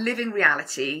living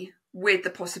reality with the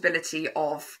possibility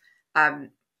of,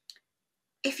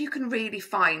 if you can really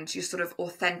find your sort of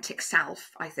authentic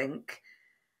self, I think,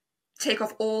 take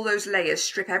off all those layers,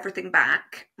 strip everything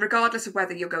back, regardless of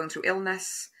whether you're going through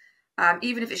illness,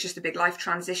 even if it's just a big life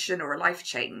transition or a life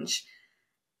change.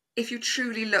 If you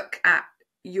truly look at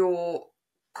your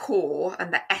core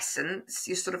and the essence,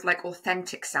 your sort of like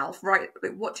authentic self, right?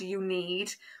 What do you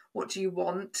need? What do you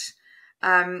want?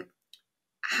 What's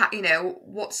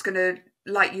going to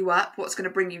light you up? What's going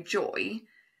to bring you joy?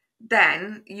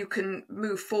 Then you can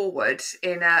move forward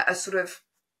in a sort of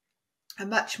a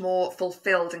much more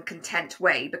fulfilled and content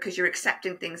way, because you're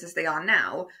accepting things as they are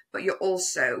now, but you're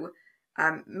also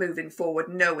moving forward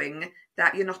knowing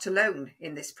that you're not alone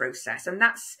in this process. And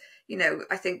that's,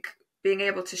 I think being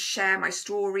able to share my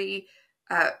story,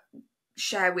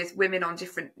 share with women on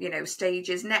different,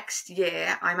 stages. Next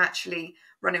year, I'm actually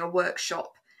running a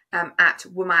workshop at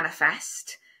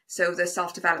Womanifest, so the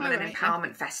self-development and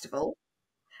empowerment festival.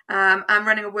 I'm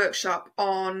running a workshop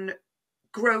on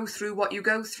grow through what you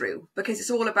go through, because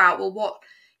it's all about, well,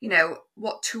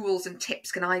 what tools and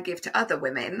tips can I give to other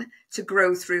women to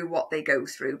grow through what they go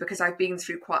through? Because I've been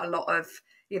through quite a lot of,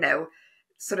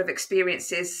 sort of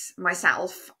experiences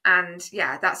myself. And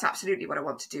yeah, that's absolutely what I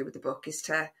want to do with the book, is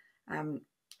to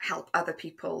help other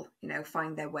people,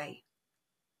 find their way.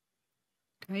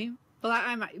 Great. Well,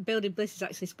 I'm Building Bliss is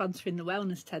actually sponsoring the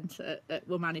wellness tent at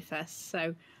Womanifest,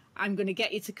 so I'm going to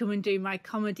get you to come and do my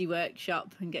comedy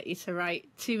workshop and get you to write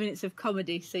 2 minutes of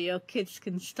comedy so your kids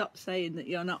can stop saying that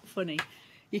you're not funny.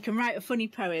 You can write a funny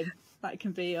poem. That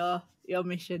can be your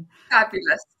mission.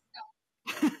 Fabulous.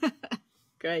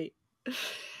 Great.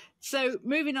 So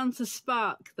moving on to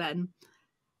Spark then.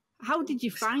 How did you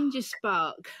find your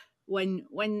spark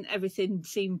when everything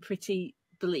seemed pretty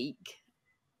bleak?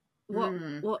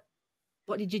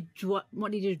 What did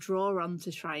you draw on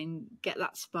to try and get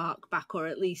that spark back, or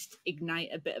at least ignite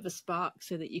a bit of a spark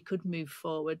so that you could move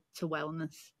forward to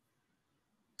wellness?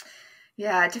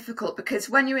 Yeah, difficult, because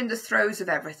when you're in the throes of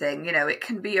everything, it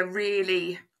can be a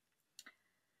really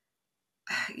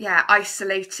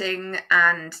isolating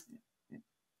and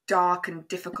dark and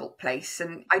difficult place.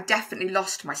 And I definitely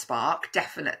lost my spark,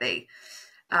 definitely.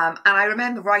 And I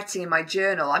remember writing in my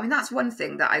journal. I mean, that's one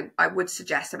thing that I would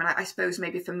suggest. I mean, I suppose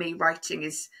maybe for me, writing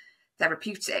is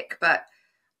therapeutic, but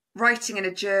writing in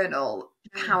a journal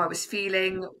how I was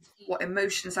feeling, what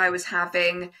emotions I was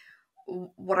having,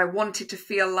 what I wanted to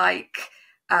feel like,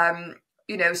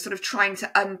 sort of trying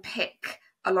to unpick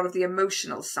a lot of the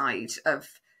emotional side of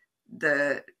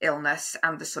the illness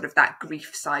and the sort of that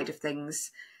grief side of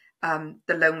things, the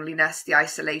loneliness, the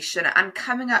isolation, and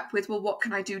coming up with, well, what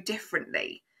can I do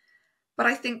differently? But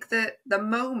I think that the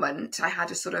moment I had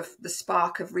the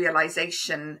spark of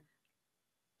realization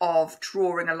of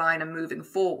drawing a line and moving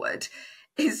forward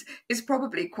is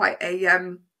probably quite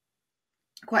a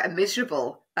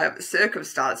miserable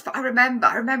circumstance. But I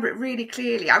remember it really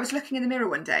clearly. I was looking in the mirror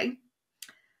one day,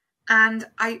 and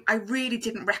I really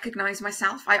didn't recognize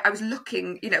myself. I was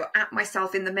looking, at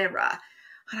myself in the mirror,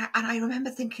 and I remember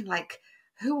thinking, like,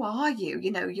 who are you?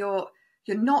 You're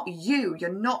not you.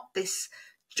 You're not this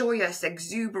joyous,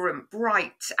 exuberant,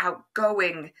 bright,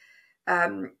 outgoing,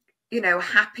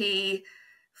 happy,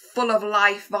 full of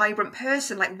life, vibrant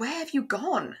person. Like, where have you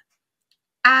gone?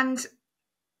 And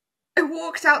I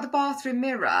walked out the bathroom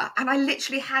mirror, and I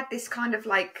literally had this kind of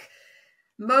like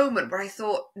moment where I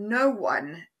thought, no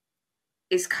one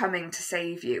is coming to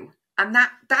save you. And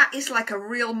that is like a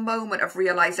real moment of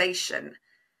realization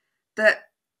that,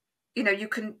 you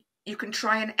can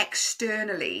try and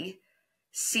externally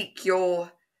seek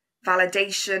your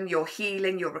validation, your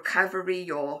healing, your recovery,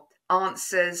 your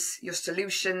answers, your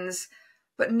solutions,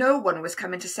 but no one was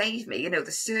coming to save me.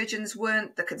 The surgeons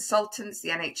weren't, the consultants, the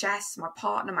NHS, my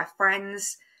partner, my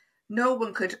friends. No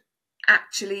one could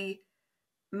actually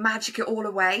magic it all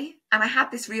away. And I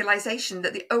had this realization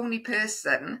that the only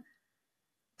person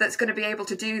that's going to be able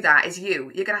to do that is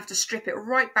you. You're going to have to strip it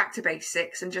right back to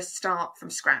basics and just start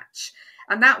from scratch.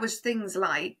 And that was things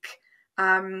like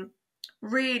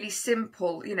really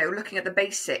simple, looking at the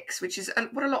basics, which is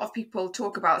what a lot of people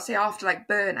talk about, say after like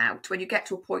burnout, when you get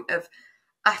to a point of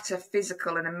utter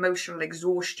physical and emotional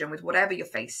exhaustion with whatever you're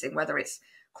facing, whether it's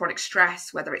chronic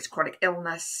stress, whether it's chronic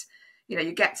illness,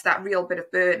 you get to that real bit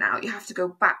of burnout. You have to go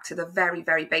back to the very,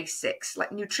 very basics.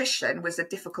 Like nutrition was a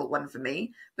difficult one for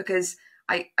me, because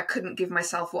I couldn't give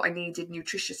myself what I needed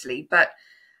nutritiously. But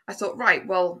I thought, right,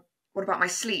 well, what about my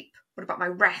sleep? What about my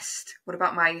rest? What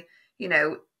about my,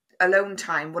 alone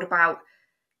time? What about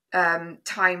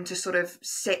time to sort of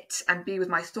sit and be with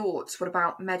my thoughts? What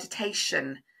about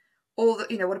meditation? Or,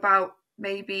 what about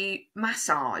maybe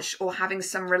massage or having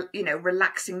some,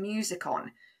 relaxing music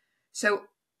on? So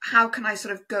how can I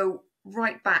sort of go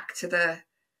right back to the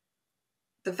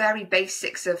very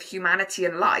basics of humanity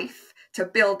and life to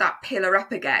build that pillar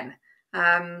up again?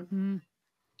 That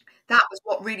was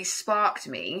what really sparked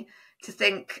me to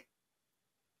think,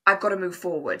 I've got to move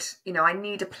forward. I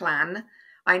need a plan.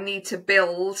 I need to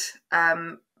build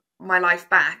my life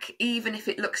back, even if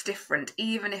it looks different,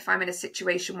 even if I'm in a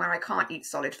situation where I can't eat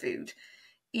solid food,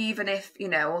 even if, you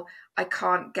know, I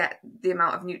can't get the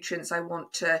amount of nutrients I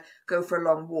want to go for a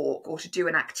long walk or to do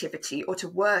an activity or to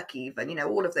work even, you know,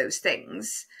 all of those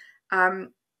things. And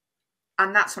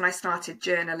that's when I started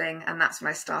journaling, and that's when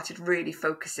I started really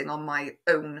focusing on my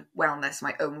own wellness,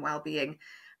 my own well-being,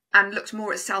 and looked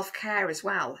more at self-care as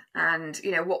well. And,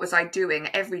 you know, what was I doing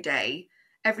every day,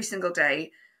 every single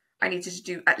day? I needed to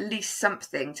do at least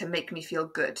something to make me feel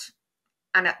good.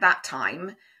 And at that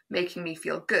time, making me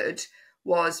feel good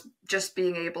was just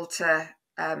being able to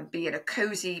be in a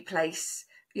cozy place,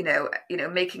 you know,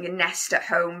 making a nest at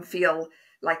home feel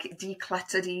like it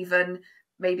decluttered even,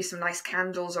 maybe some nice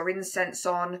candles or incense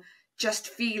on, just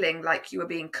feeling like you were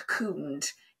being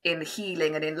cocooned in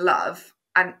healing and in love.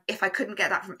 And if I couldn't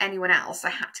get that from anyone else, I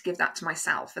had to give that to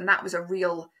myself. And that was a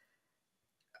real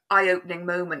eye-opening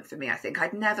moment for me, I think.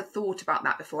 I'd never thought about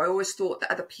that before. I always thought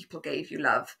that other people gave you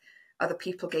love, other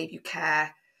people gave you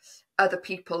care, other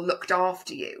people looked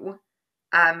after you.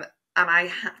 And I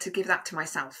had to give that to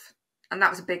myself. And that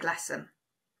was a big lesson.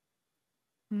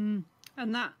 And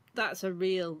that is a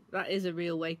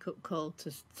real wake-up call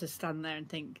to stand there and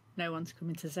think, no one's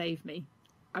coming to save me.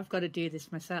 I've got to do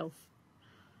this myself.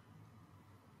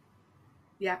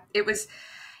 Yeah, it was,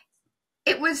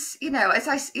 you know,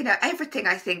 everything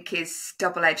I think is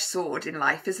double-edged sword in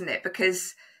life, isn't it?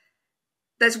 Because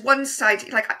there's one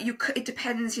side, like it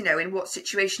depends, you know, in what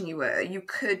situation you were. You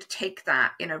could take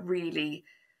that in a really,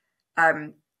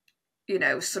 you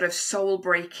know, sort of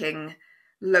soul-breaking,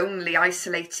 lonely,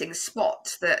 isolating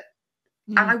spot that,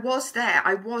 and I was there.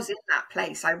 I was in that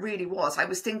place. I really was. I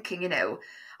was thinking, you know,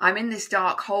 I'm in this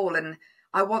dark hole and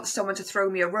I want someone to throw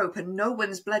me a rope, and no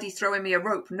one's bloody throwing me a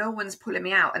rope. No one's pulling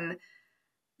me out. And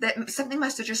something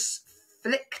must have just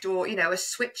flicked, or, you know, a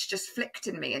switch just flicked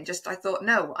in me. And just, I thought,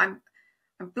 no, I'm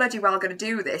bloody well going to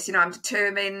do this. You know, I'm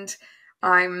determined.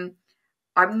 I'm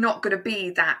not going to be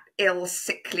that ill,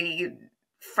 sickly,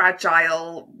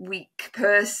 fragile, weak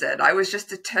person. I was just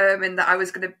determined that I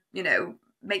was going to, you know,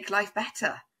 make life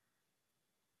better.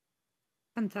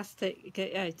 Fantastic.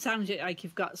 Yeah, it sounds like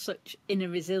you've got such inner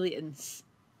resilience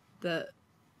that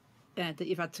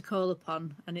you've had to call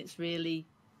upon, and it's really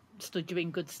stood you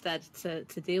in good stead to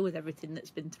deal with everything that's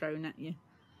been thrown at you.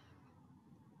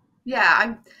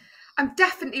 Yeah, I'm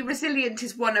definitely resilient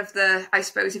is one of the, I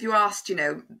suppose, if you asked, you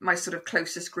know, my sort of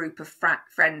closest group of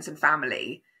friends and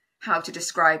family how to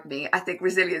describe me, I think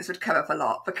resilience would come up a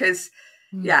lot, because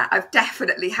yeah, I've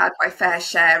definitely had my fair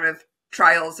share of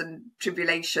trials and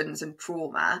tribulations and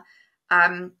trauma.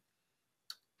 And,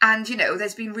 you know,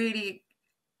 there's been really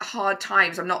hard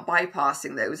times. I'm not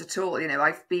bypassing those at all. You know,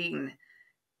 I've been,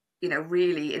 you know,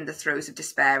 really in the throes of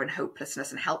despair and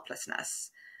hopelessness and helplessness.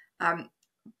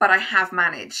 But I have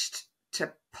managed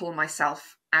to pull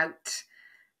myself out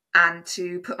and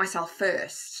to put myself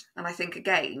first. And I think,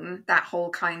 again, that whole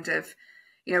kind of,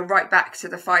 you know, right back to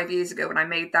the 5 years ago when I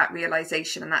made that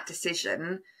realization and that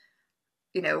decision,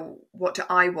 you know, what do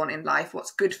I want in life?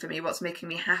 What's good for me? What's making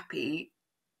me happy?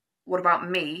 What about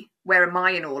me? Where am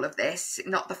I in all of this?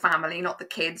 Not the family, not the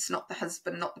kids, not the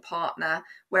husband, not the partner.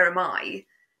 Where am I?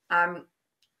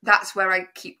 That's where I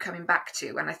keep coming back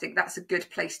to. And I think that's a good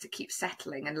place to keep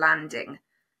settling and landing,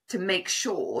 to make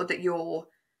sure that you're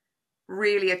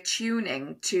really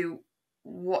attuning to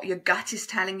what your gut is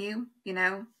telling you, you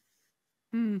know?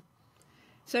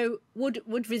 So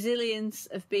would resilience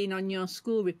have been on your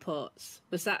school reports?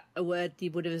 Was that a word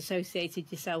you would have associated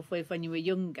yourself with when you were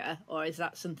younger, or is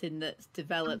that something that's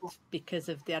developed because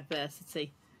of the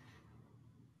adversity?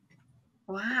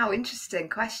 Wow, interesting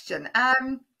question.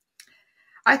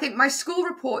 I think my school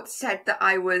report said that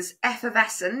I was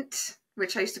effervescent,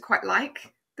 which I used to quite like.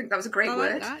 I think that was a great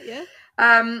word. That, yeah.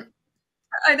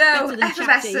 I know, better than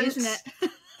effervescent, chatty, isn't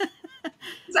it?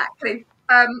 Exactly.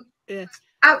 Yeah.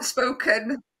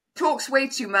 Outspoken, talks way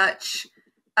too much.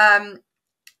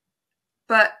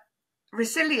 But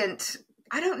resilient,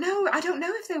 I don't know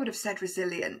if they would have said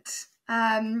resilient.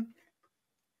 I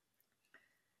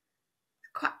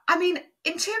mean,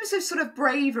 in terms of sort of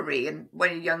bravery and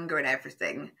when you're younger and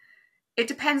everything, it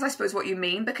depends, I suppose, what you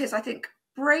mean, because I think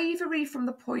bravery from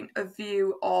the point of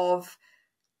view of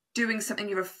doing something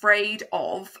you're afraid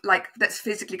of, like that's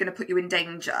physically going to put you in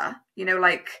danger, you know,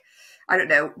 like, I don't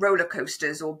know, roller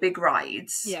coasters or big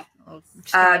rides. Yeah, or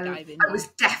skydiving. I was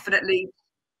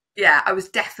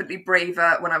definitely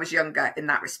braver when I was younger in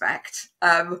that respect.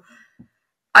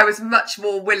 I was much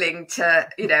more willing to,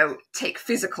 you know, take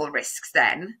physical risks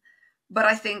then. But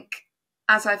I think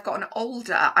as I've gotten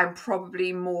older, I'm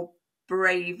probably more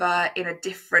braver in a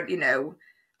different, you know,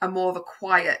 a more of a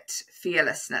quiet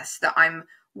fearlessness, that I'm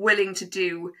willing to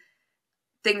do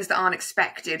things that aren't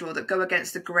expected or that go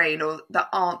against the grain or that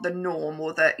aren't the norm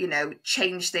or that, you know,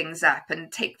 change things up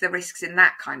and take the risks in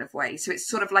that kind of way. So it's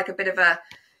sort of like a bit of a,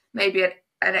 maybe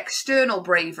an external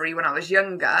bravery. When I was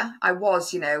younger, I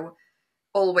was, you know,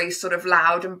 always sort of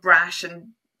loud and brash, and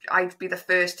I'd be the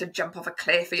first to jump off a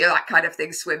cliff, you know, that kind of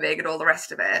thing, swimming and all the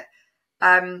rest of it.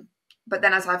 But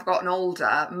then as I've gotten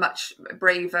older, much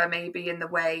braver maybe in the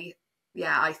way,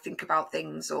 I think about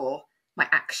things or my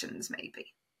actions maybe.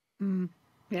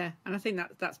 Yeah, and I think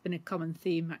that's been a common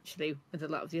theme actually with a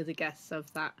lot of the other guests,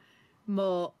 of that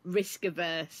more risk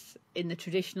averse in the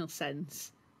traditional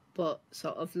sense, but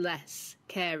sort of less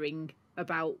caring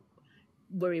about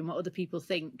worrying what other people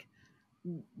think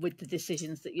with the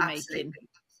decisions that you're making.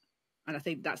 And I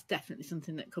think that's definitely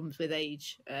something that comes with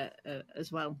age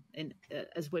as well,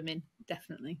 as women,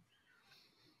 definitely.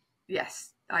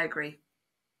 Yes, I agree.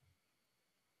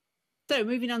 So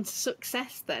moving on to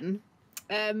success then.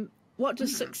 What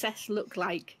does success look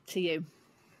like to you?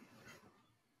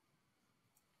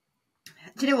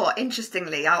 Do you know what?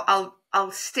 Interestingly,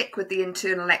 I'll stick with the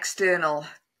internal external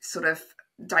sort of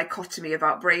dichotomy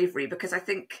about bravery, because I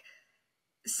think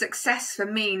success for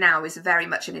me now is very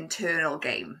much an internal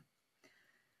game,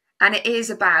 and it is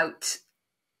about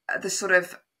the sort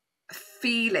of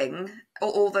feeling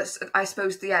or the, I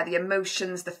suppose, the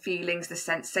emotions, the feelings, the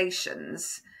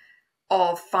sensations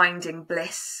of finding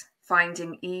bliss,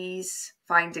 finding ease,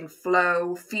 finding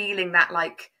flow, feeling that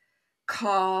like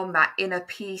calm, that inner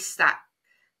peace, that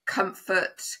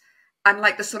comfort, and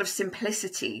like the sort of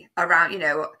simplicity around, you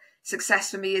know, success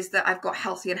for me is that I've got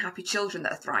healthy and happy children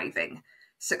that are thriving.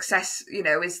 Success, you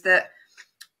know, is that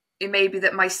it may be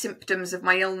that my symptoms of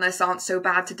my illness aren't so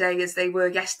bad today as they were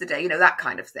yesterday, you know, that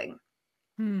kind of thing.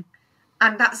 And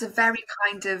that's a very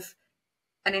kind of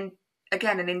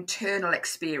an internal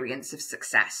experience of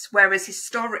success. Whereas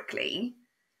historically,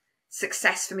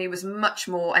 success for me was much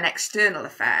more an external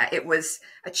affair. It was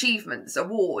achievements,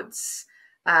 awards,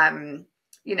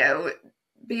 you know,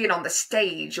 being on the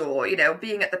stage, or, you know,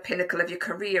 being at the pinnacle of your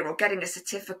career, or getting a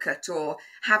certificate, or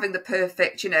having the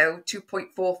perfect, you know,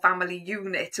 2.4 family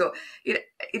unit, or, you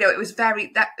know, it was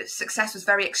that success was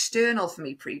very external for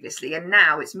me previously. And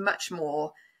now it's much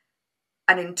more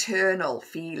an internal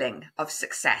feeling of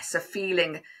success, a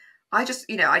feeling, I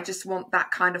just want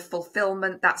that kind of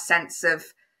fulfillment, that sense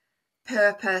of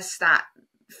purpose, that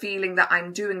feeling that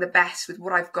I'm doing the best with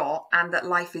what I've got and that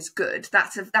life is good.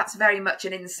 That's very much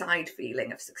an inside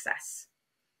feeling of success.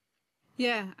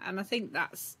 Yeah, and I think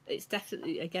it's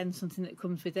definitely, again, something that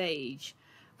comes with age,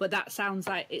 but that sounds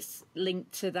like it's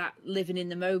linked to that living in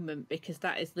the moment, because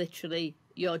that is literally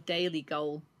your daily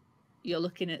goal. You're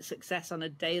looking at success on a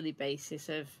daily basis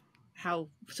of how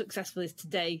successful is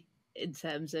today in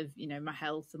terms of, you know, my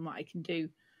health and what I can do.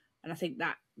 And I think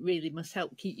that really must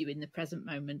help keep you in the present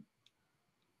moment.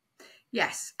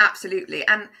 Yes, absolutely.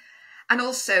 And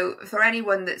also for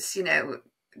anyone that's, you know,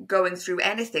 going through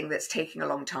anything that's taking a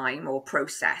long time or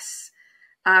process,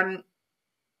 I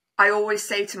always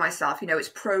say to myself, you know, it's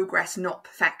progress, not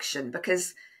perfection.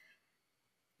 Because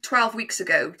 12 weeks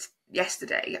ago,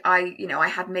 yesterday, I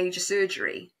had major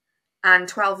surgery. And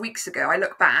 12 weeks ago, I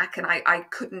look back and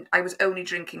I was only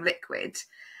drinking liquid.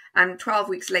 And 12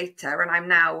 weeks later, and I'm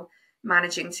now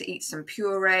managing to eat some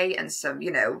puree and some,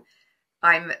 you know,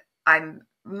 I'm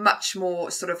much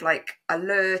more sort of like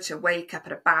alert, awake, up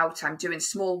and about. I'm doing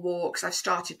small walks. I've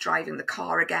started driving the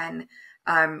car again,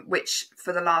 which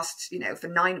for the last, you know, for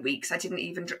 9 weeks, I didn't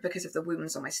even, because of the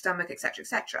wounds on my stomach, etc.,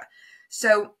 etc.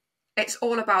 So it's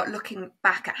all about looking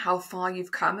back at how far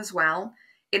you've come as well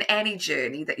in any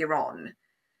journey that you're on.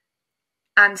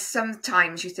 And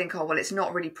sometimes you think, oh, well, it's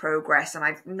not really progress and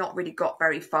I've not really got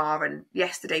very far, and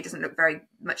yesterday doesn't look very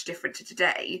much different to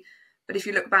today. But if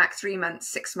you look back 3 months,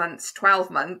 6 months,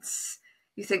 12 months,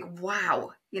 you think,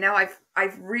 wow, you know,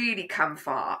 I've really come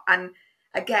far. And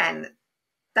again,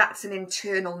 that's an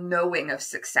internal knowing of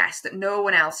success that no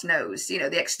one else knows. You know,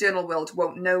 the external world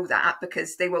won't know that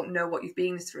because they won't know what you've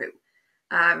been through.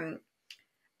 And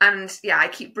yeah, I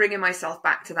keep bringing myself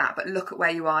back to that, but look at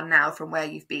where you are now from where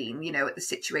you've been, you know, at the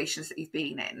situations that you've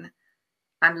been in,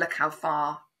 and look how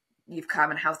far you've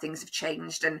come and how things have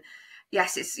changed. And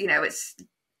yes, it's, you know,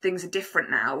 things are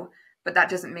different now, but that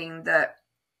doesn't mean that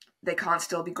they can't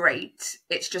still be great.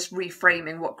 It's just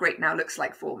reframing what great now looks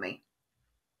like for me.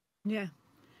 Yeah.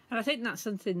 And I think that's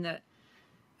something that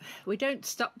we don't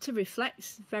stop to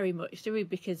reflect very much, do we?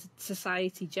 Because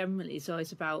society generally is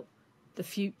always about the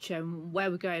future and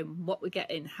where we're going, what we're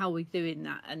getting, how we're doing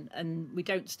that, and we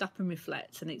don't stop and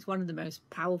reflect. And it's one of the most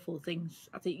powerful things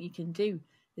I think you can do,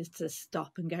 is to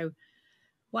stop and go,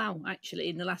 wow, actually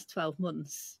in the last 12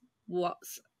 months,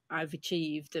 what's I've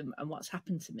achieved and what's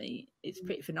happened to me, it's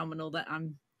pretty phenomenal that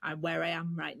I'm where I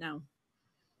am right now.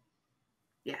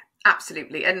 Yeah,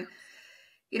 absolutely. And,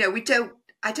 you know,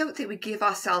 I don't think we give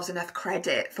ourselves enough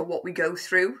credit for what we go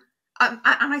through. And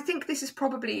I think this is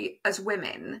probably, as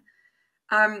women,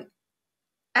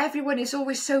 everyone is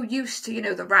always so used to, you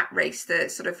know, the rat race, the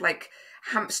sort of like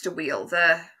hamster wheel,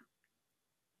 the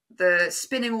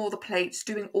spinning all the plates,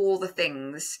 doing all the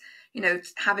things, you know,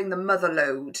 having the mother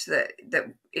load that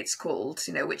it's called,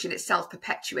 you know, which in itself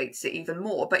perpetuates it even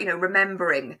more. But, you know,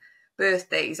 remembering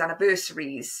birthdays,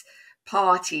 anniversaries,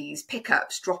 parties,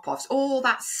 pickups, drop-offs, all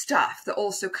that stuff that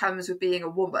also comes with being a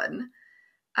woman.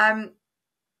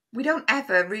 We don't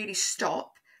ever really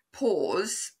stop,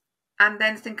 pause, and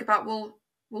then think about, well,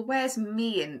 where's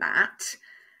me in that?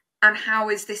 And how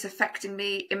is this affecting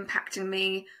me, impacting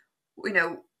me? You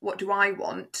know, what do I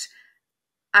want?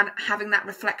 And having that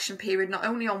reflection period, not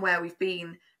only on where we've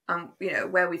been and, you know,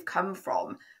 where we've come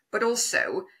from, but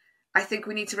also I think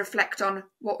we need to reflect on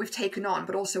what we've taken on,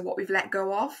 but also what we've let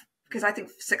go of. Because I think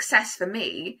success for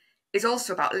me is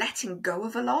also about letting go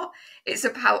of a lot. It's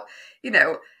about, you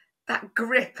know, that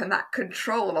grip and that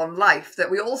control on life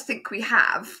that we all think we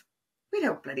have. We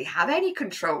don't bloody have any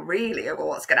control really over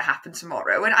what's going to happen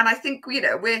tomorrow. And I think, you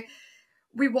know,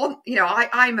 we want, you know,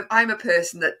 I'm a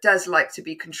person that does like to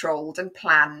be controlled and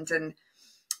planned and,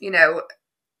 you know,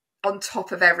 on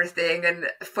top of everything and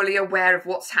fully aware of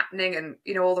what's happening and,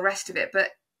 you know, all the rest of it. But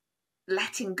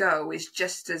letting go is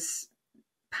just as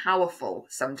powerful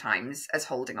sometimes as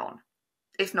holding on,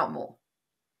 if not more.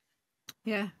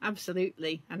 Yeah,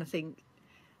 absolutely. And I think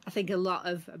a lot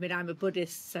of, I mean, I'm a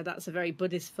Buddhist, so that's a very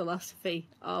Buddhist philosophy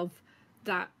of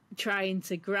that, trying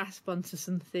to grasp onto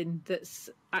something that's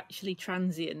actually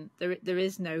transient. There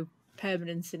is no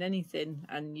permanence in anything,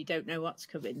 and you don't know what's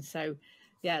coming. So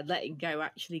yeah, letting go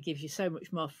actually gives you so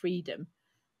much more freedom.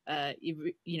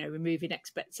 You know, removing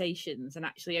expectations, and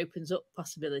actually opens up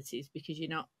possibilities because you're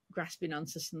not grasping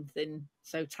onto something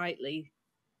so tightly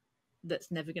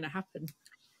that's never going to happen.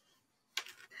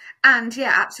 And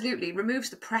yeah, absolutely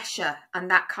removes the pressure and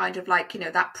that kind of like, you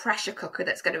know, that pressure cooker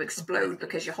that's going to explode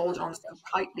because you're holding on so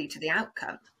tightly to the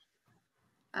outcome.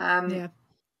 Yeah,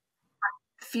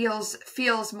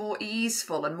 feels more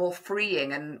easeful and more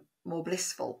freeing and more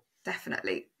blissful,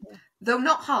 definitely. Yeah. Though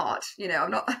not hard, you know,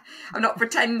 I'm not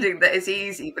pretending that it's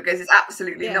easy, because it's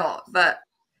absolutely not. But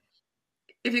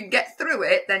if you can get through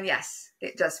it, then yes,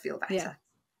 it does feel better. Yeah.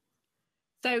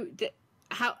 So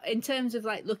how, in terms of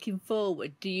like looking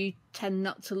forward, do you tend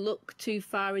not to look too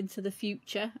far into the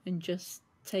future and just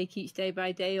take each day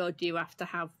by day, or do you have to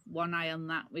have one eye on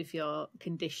that with your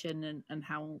condition and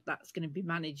how that's going to be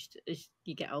managed as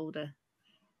you get older?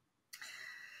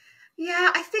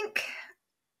 Yeah, I think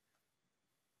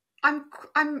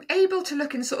I'm able to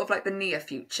look in sort of like the near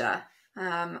future,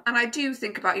 and I do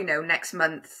think about, you know, next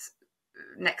month,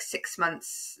 next 6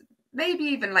 months, maybe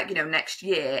even like, you know, next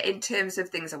year, in terms of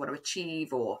things I want to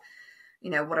achieve, or, you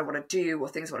know, what I want to do, or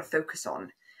things I want to focus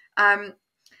on.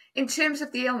 In terms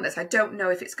of the illness, I don't know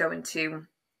if it's going to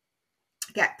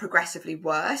get progressively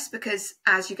worse, because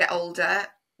as you get older,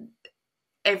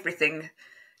 everything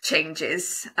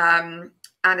changes. And,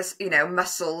 you know,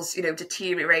 muscles, you know,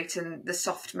 deteriorate, and the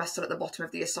soft muscle at the bottom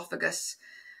of the esophagus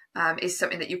is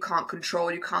something that you can't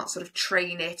control. You can't sort of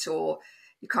train it, or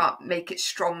you can't make it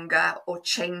stronger or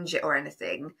change it or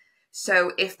anything.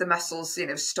 So if the muscles, you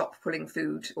know, stop pulling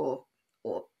food or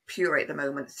puree at the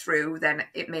moment through, then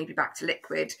it may be back to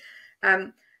liquid.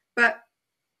 But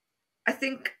I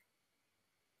think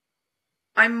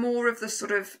I'm more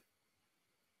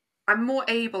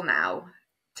able now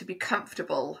to be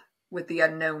comfortable with the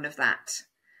unknown of that.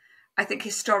 I think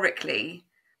historically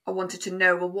I wanted to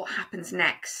know, well, what happens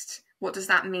next? What does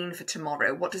that mean for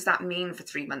tomorrow? What does that mean for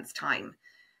 3 months' time?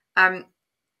 I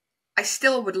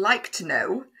still would like to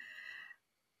know.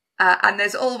 And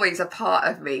there's always a part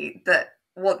of me that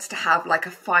wants to have like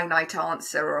a finite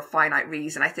answer or a finite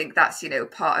reason. I think that's, you know,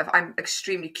 part of, I'm an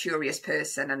extremely curious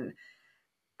person, and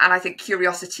I think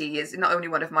curiosity is not only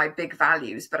one of my big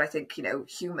values, but I think, you know,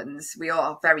 humans, we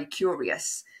are very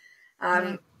curious.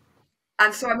 And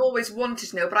so I'm always wanted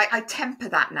to know, but I temper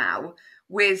that now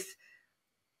with,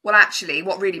 well, actually,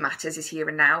 what really matters is here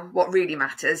and now. What really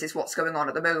matters is what's going on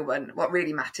at the moment. What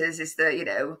really matters is the, you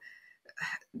know,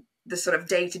 the sort of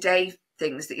day-to-day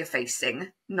things that you're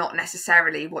facing, not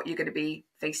necessarily what you're going to be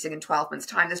facing in 12 months'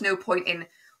 time. There's no point in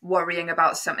worrying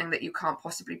about something that you can't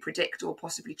possibly predict or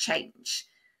possibly change.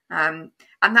 And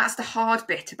that's the hard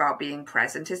bit about being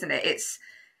present, isn't it? It's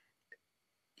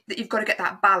that you've got to get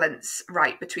that balance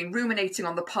right between ruminating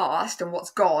on the past and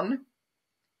what's gone,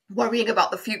 worrying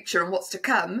about the future and what's to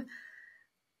come,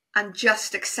 and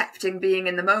just accepting being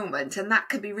in the moment. And that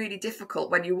can be really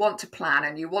difficult when you want to plan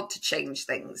and you want to change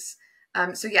things.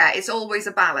 So yeah, it's always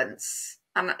a balance,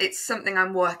 and it's something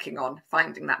I'm working on,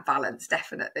 finding that balance,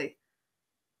 definitely.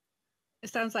 It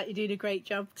sounds like you're doing a great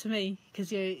job to me,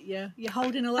 because you're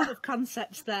holding a lot of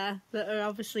concepts there that are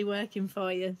obviously working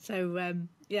for you. So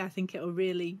yeah, I think it will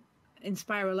really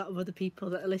inspire a lot of other people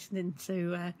that are listening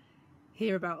to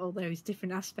hear about all those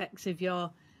different aspects of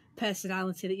your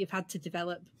personality that you've had to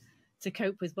develop to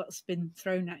cope with what's been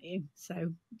thrown at you.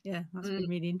 So yeah, that's been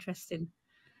really interesting.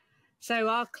 So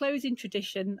our closing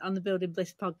tradition on the Building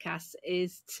Bliss podcast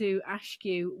is to ask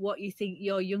you what you think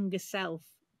your younger self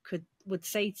would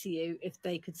say to you if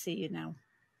they could see you now.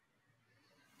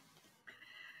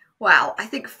 Well, I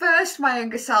think first my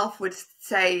younger self would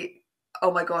say,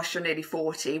 "Oh my gosh, you're nearly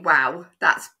 40. Wow,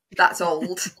 that's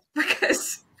old."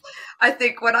 Because I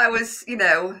think when I was,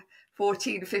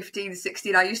 14, 15,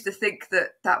 16, I used to think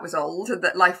that was old and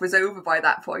that life was over by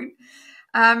that point.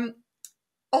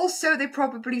 Also, they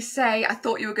probably say, "I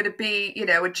thought you were going to be,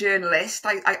 a journalist."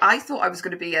 I thought I was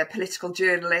going to be a political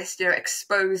journalist,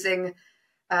 exposing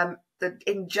the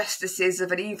injustices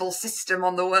of an evil system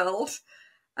on the world.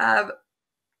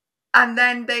 And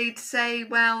then they'd say,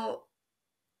 "Well,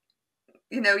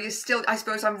 you're still," I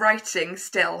suppose I'm writing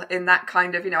still in that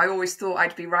kind of, I always thought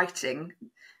I'd be writing.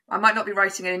 I might not be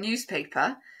writing in a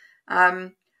newspaper,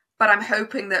 but I'm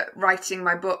hoping that writing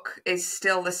my book is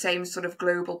still the same sort of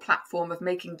global platform of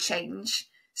making change.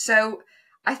 So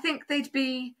I think they'd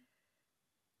be,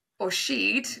 or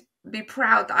she'd be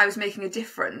proud that I was making a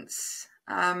difference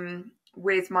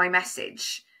with my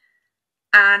message,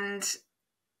 and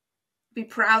be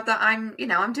proud that I'm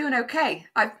doing okay.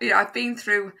 I've been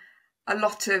through a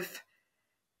lot of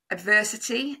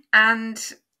adversity,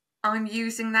 and I'm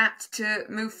using that to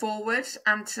move forward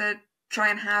and to try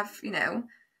and have,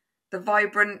 the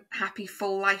vibrant, happy,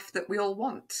 full life that we all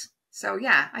want. So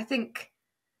yeah, I think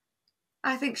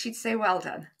she'd say well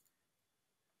done.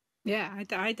 Yeah,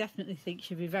 I definitely think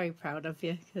she'd be very proud of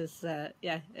you, because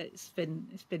yeah, it's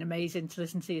been amazing to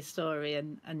listen to your story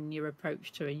and your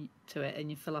approach to it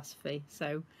and your philosophy.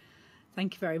 So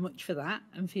thank you very much for that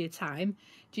and for your time.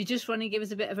 Do you just want to give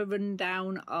us a bit of a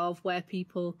rundown of where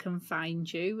people can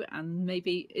find you, and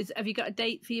maybe have you got a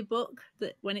date for your book,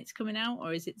 that when it's coming out,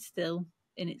 or is it still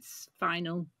in its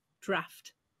final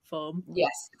draft form?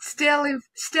 Yes, still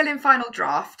in final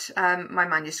draft. My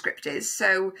manuscript is,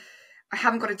 so I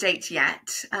haven't got a date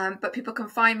yet, but people can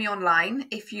find me online.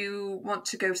 If you want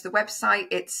to go to the website,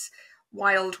 it's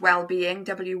Wild Wellbeing,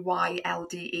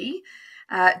 WYLDE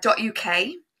 .uk,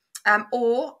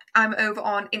 or I'm over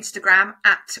on Instagram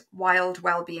at Wild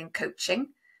Wellbeing Coaching,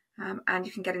 and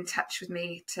you can get in touch with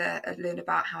me to learn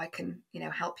about how I can,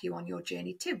 help you on your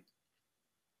journey too.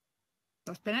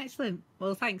 That's been excellent.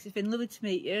 Well, thanks. It's been lovely to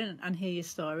meet you and hear your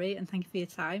story, and thank you for your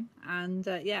time. And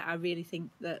yeah, I really think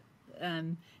that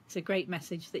it's a great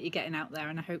message that you're getting out there,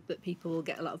 and I hope that people will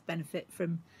get a lot of benefit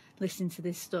from listening to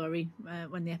this story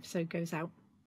when the episode goes out.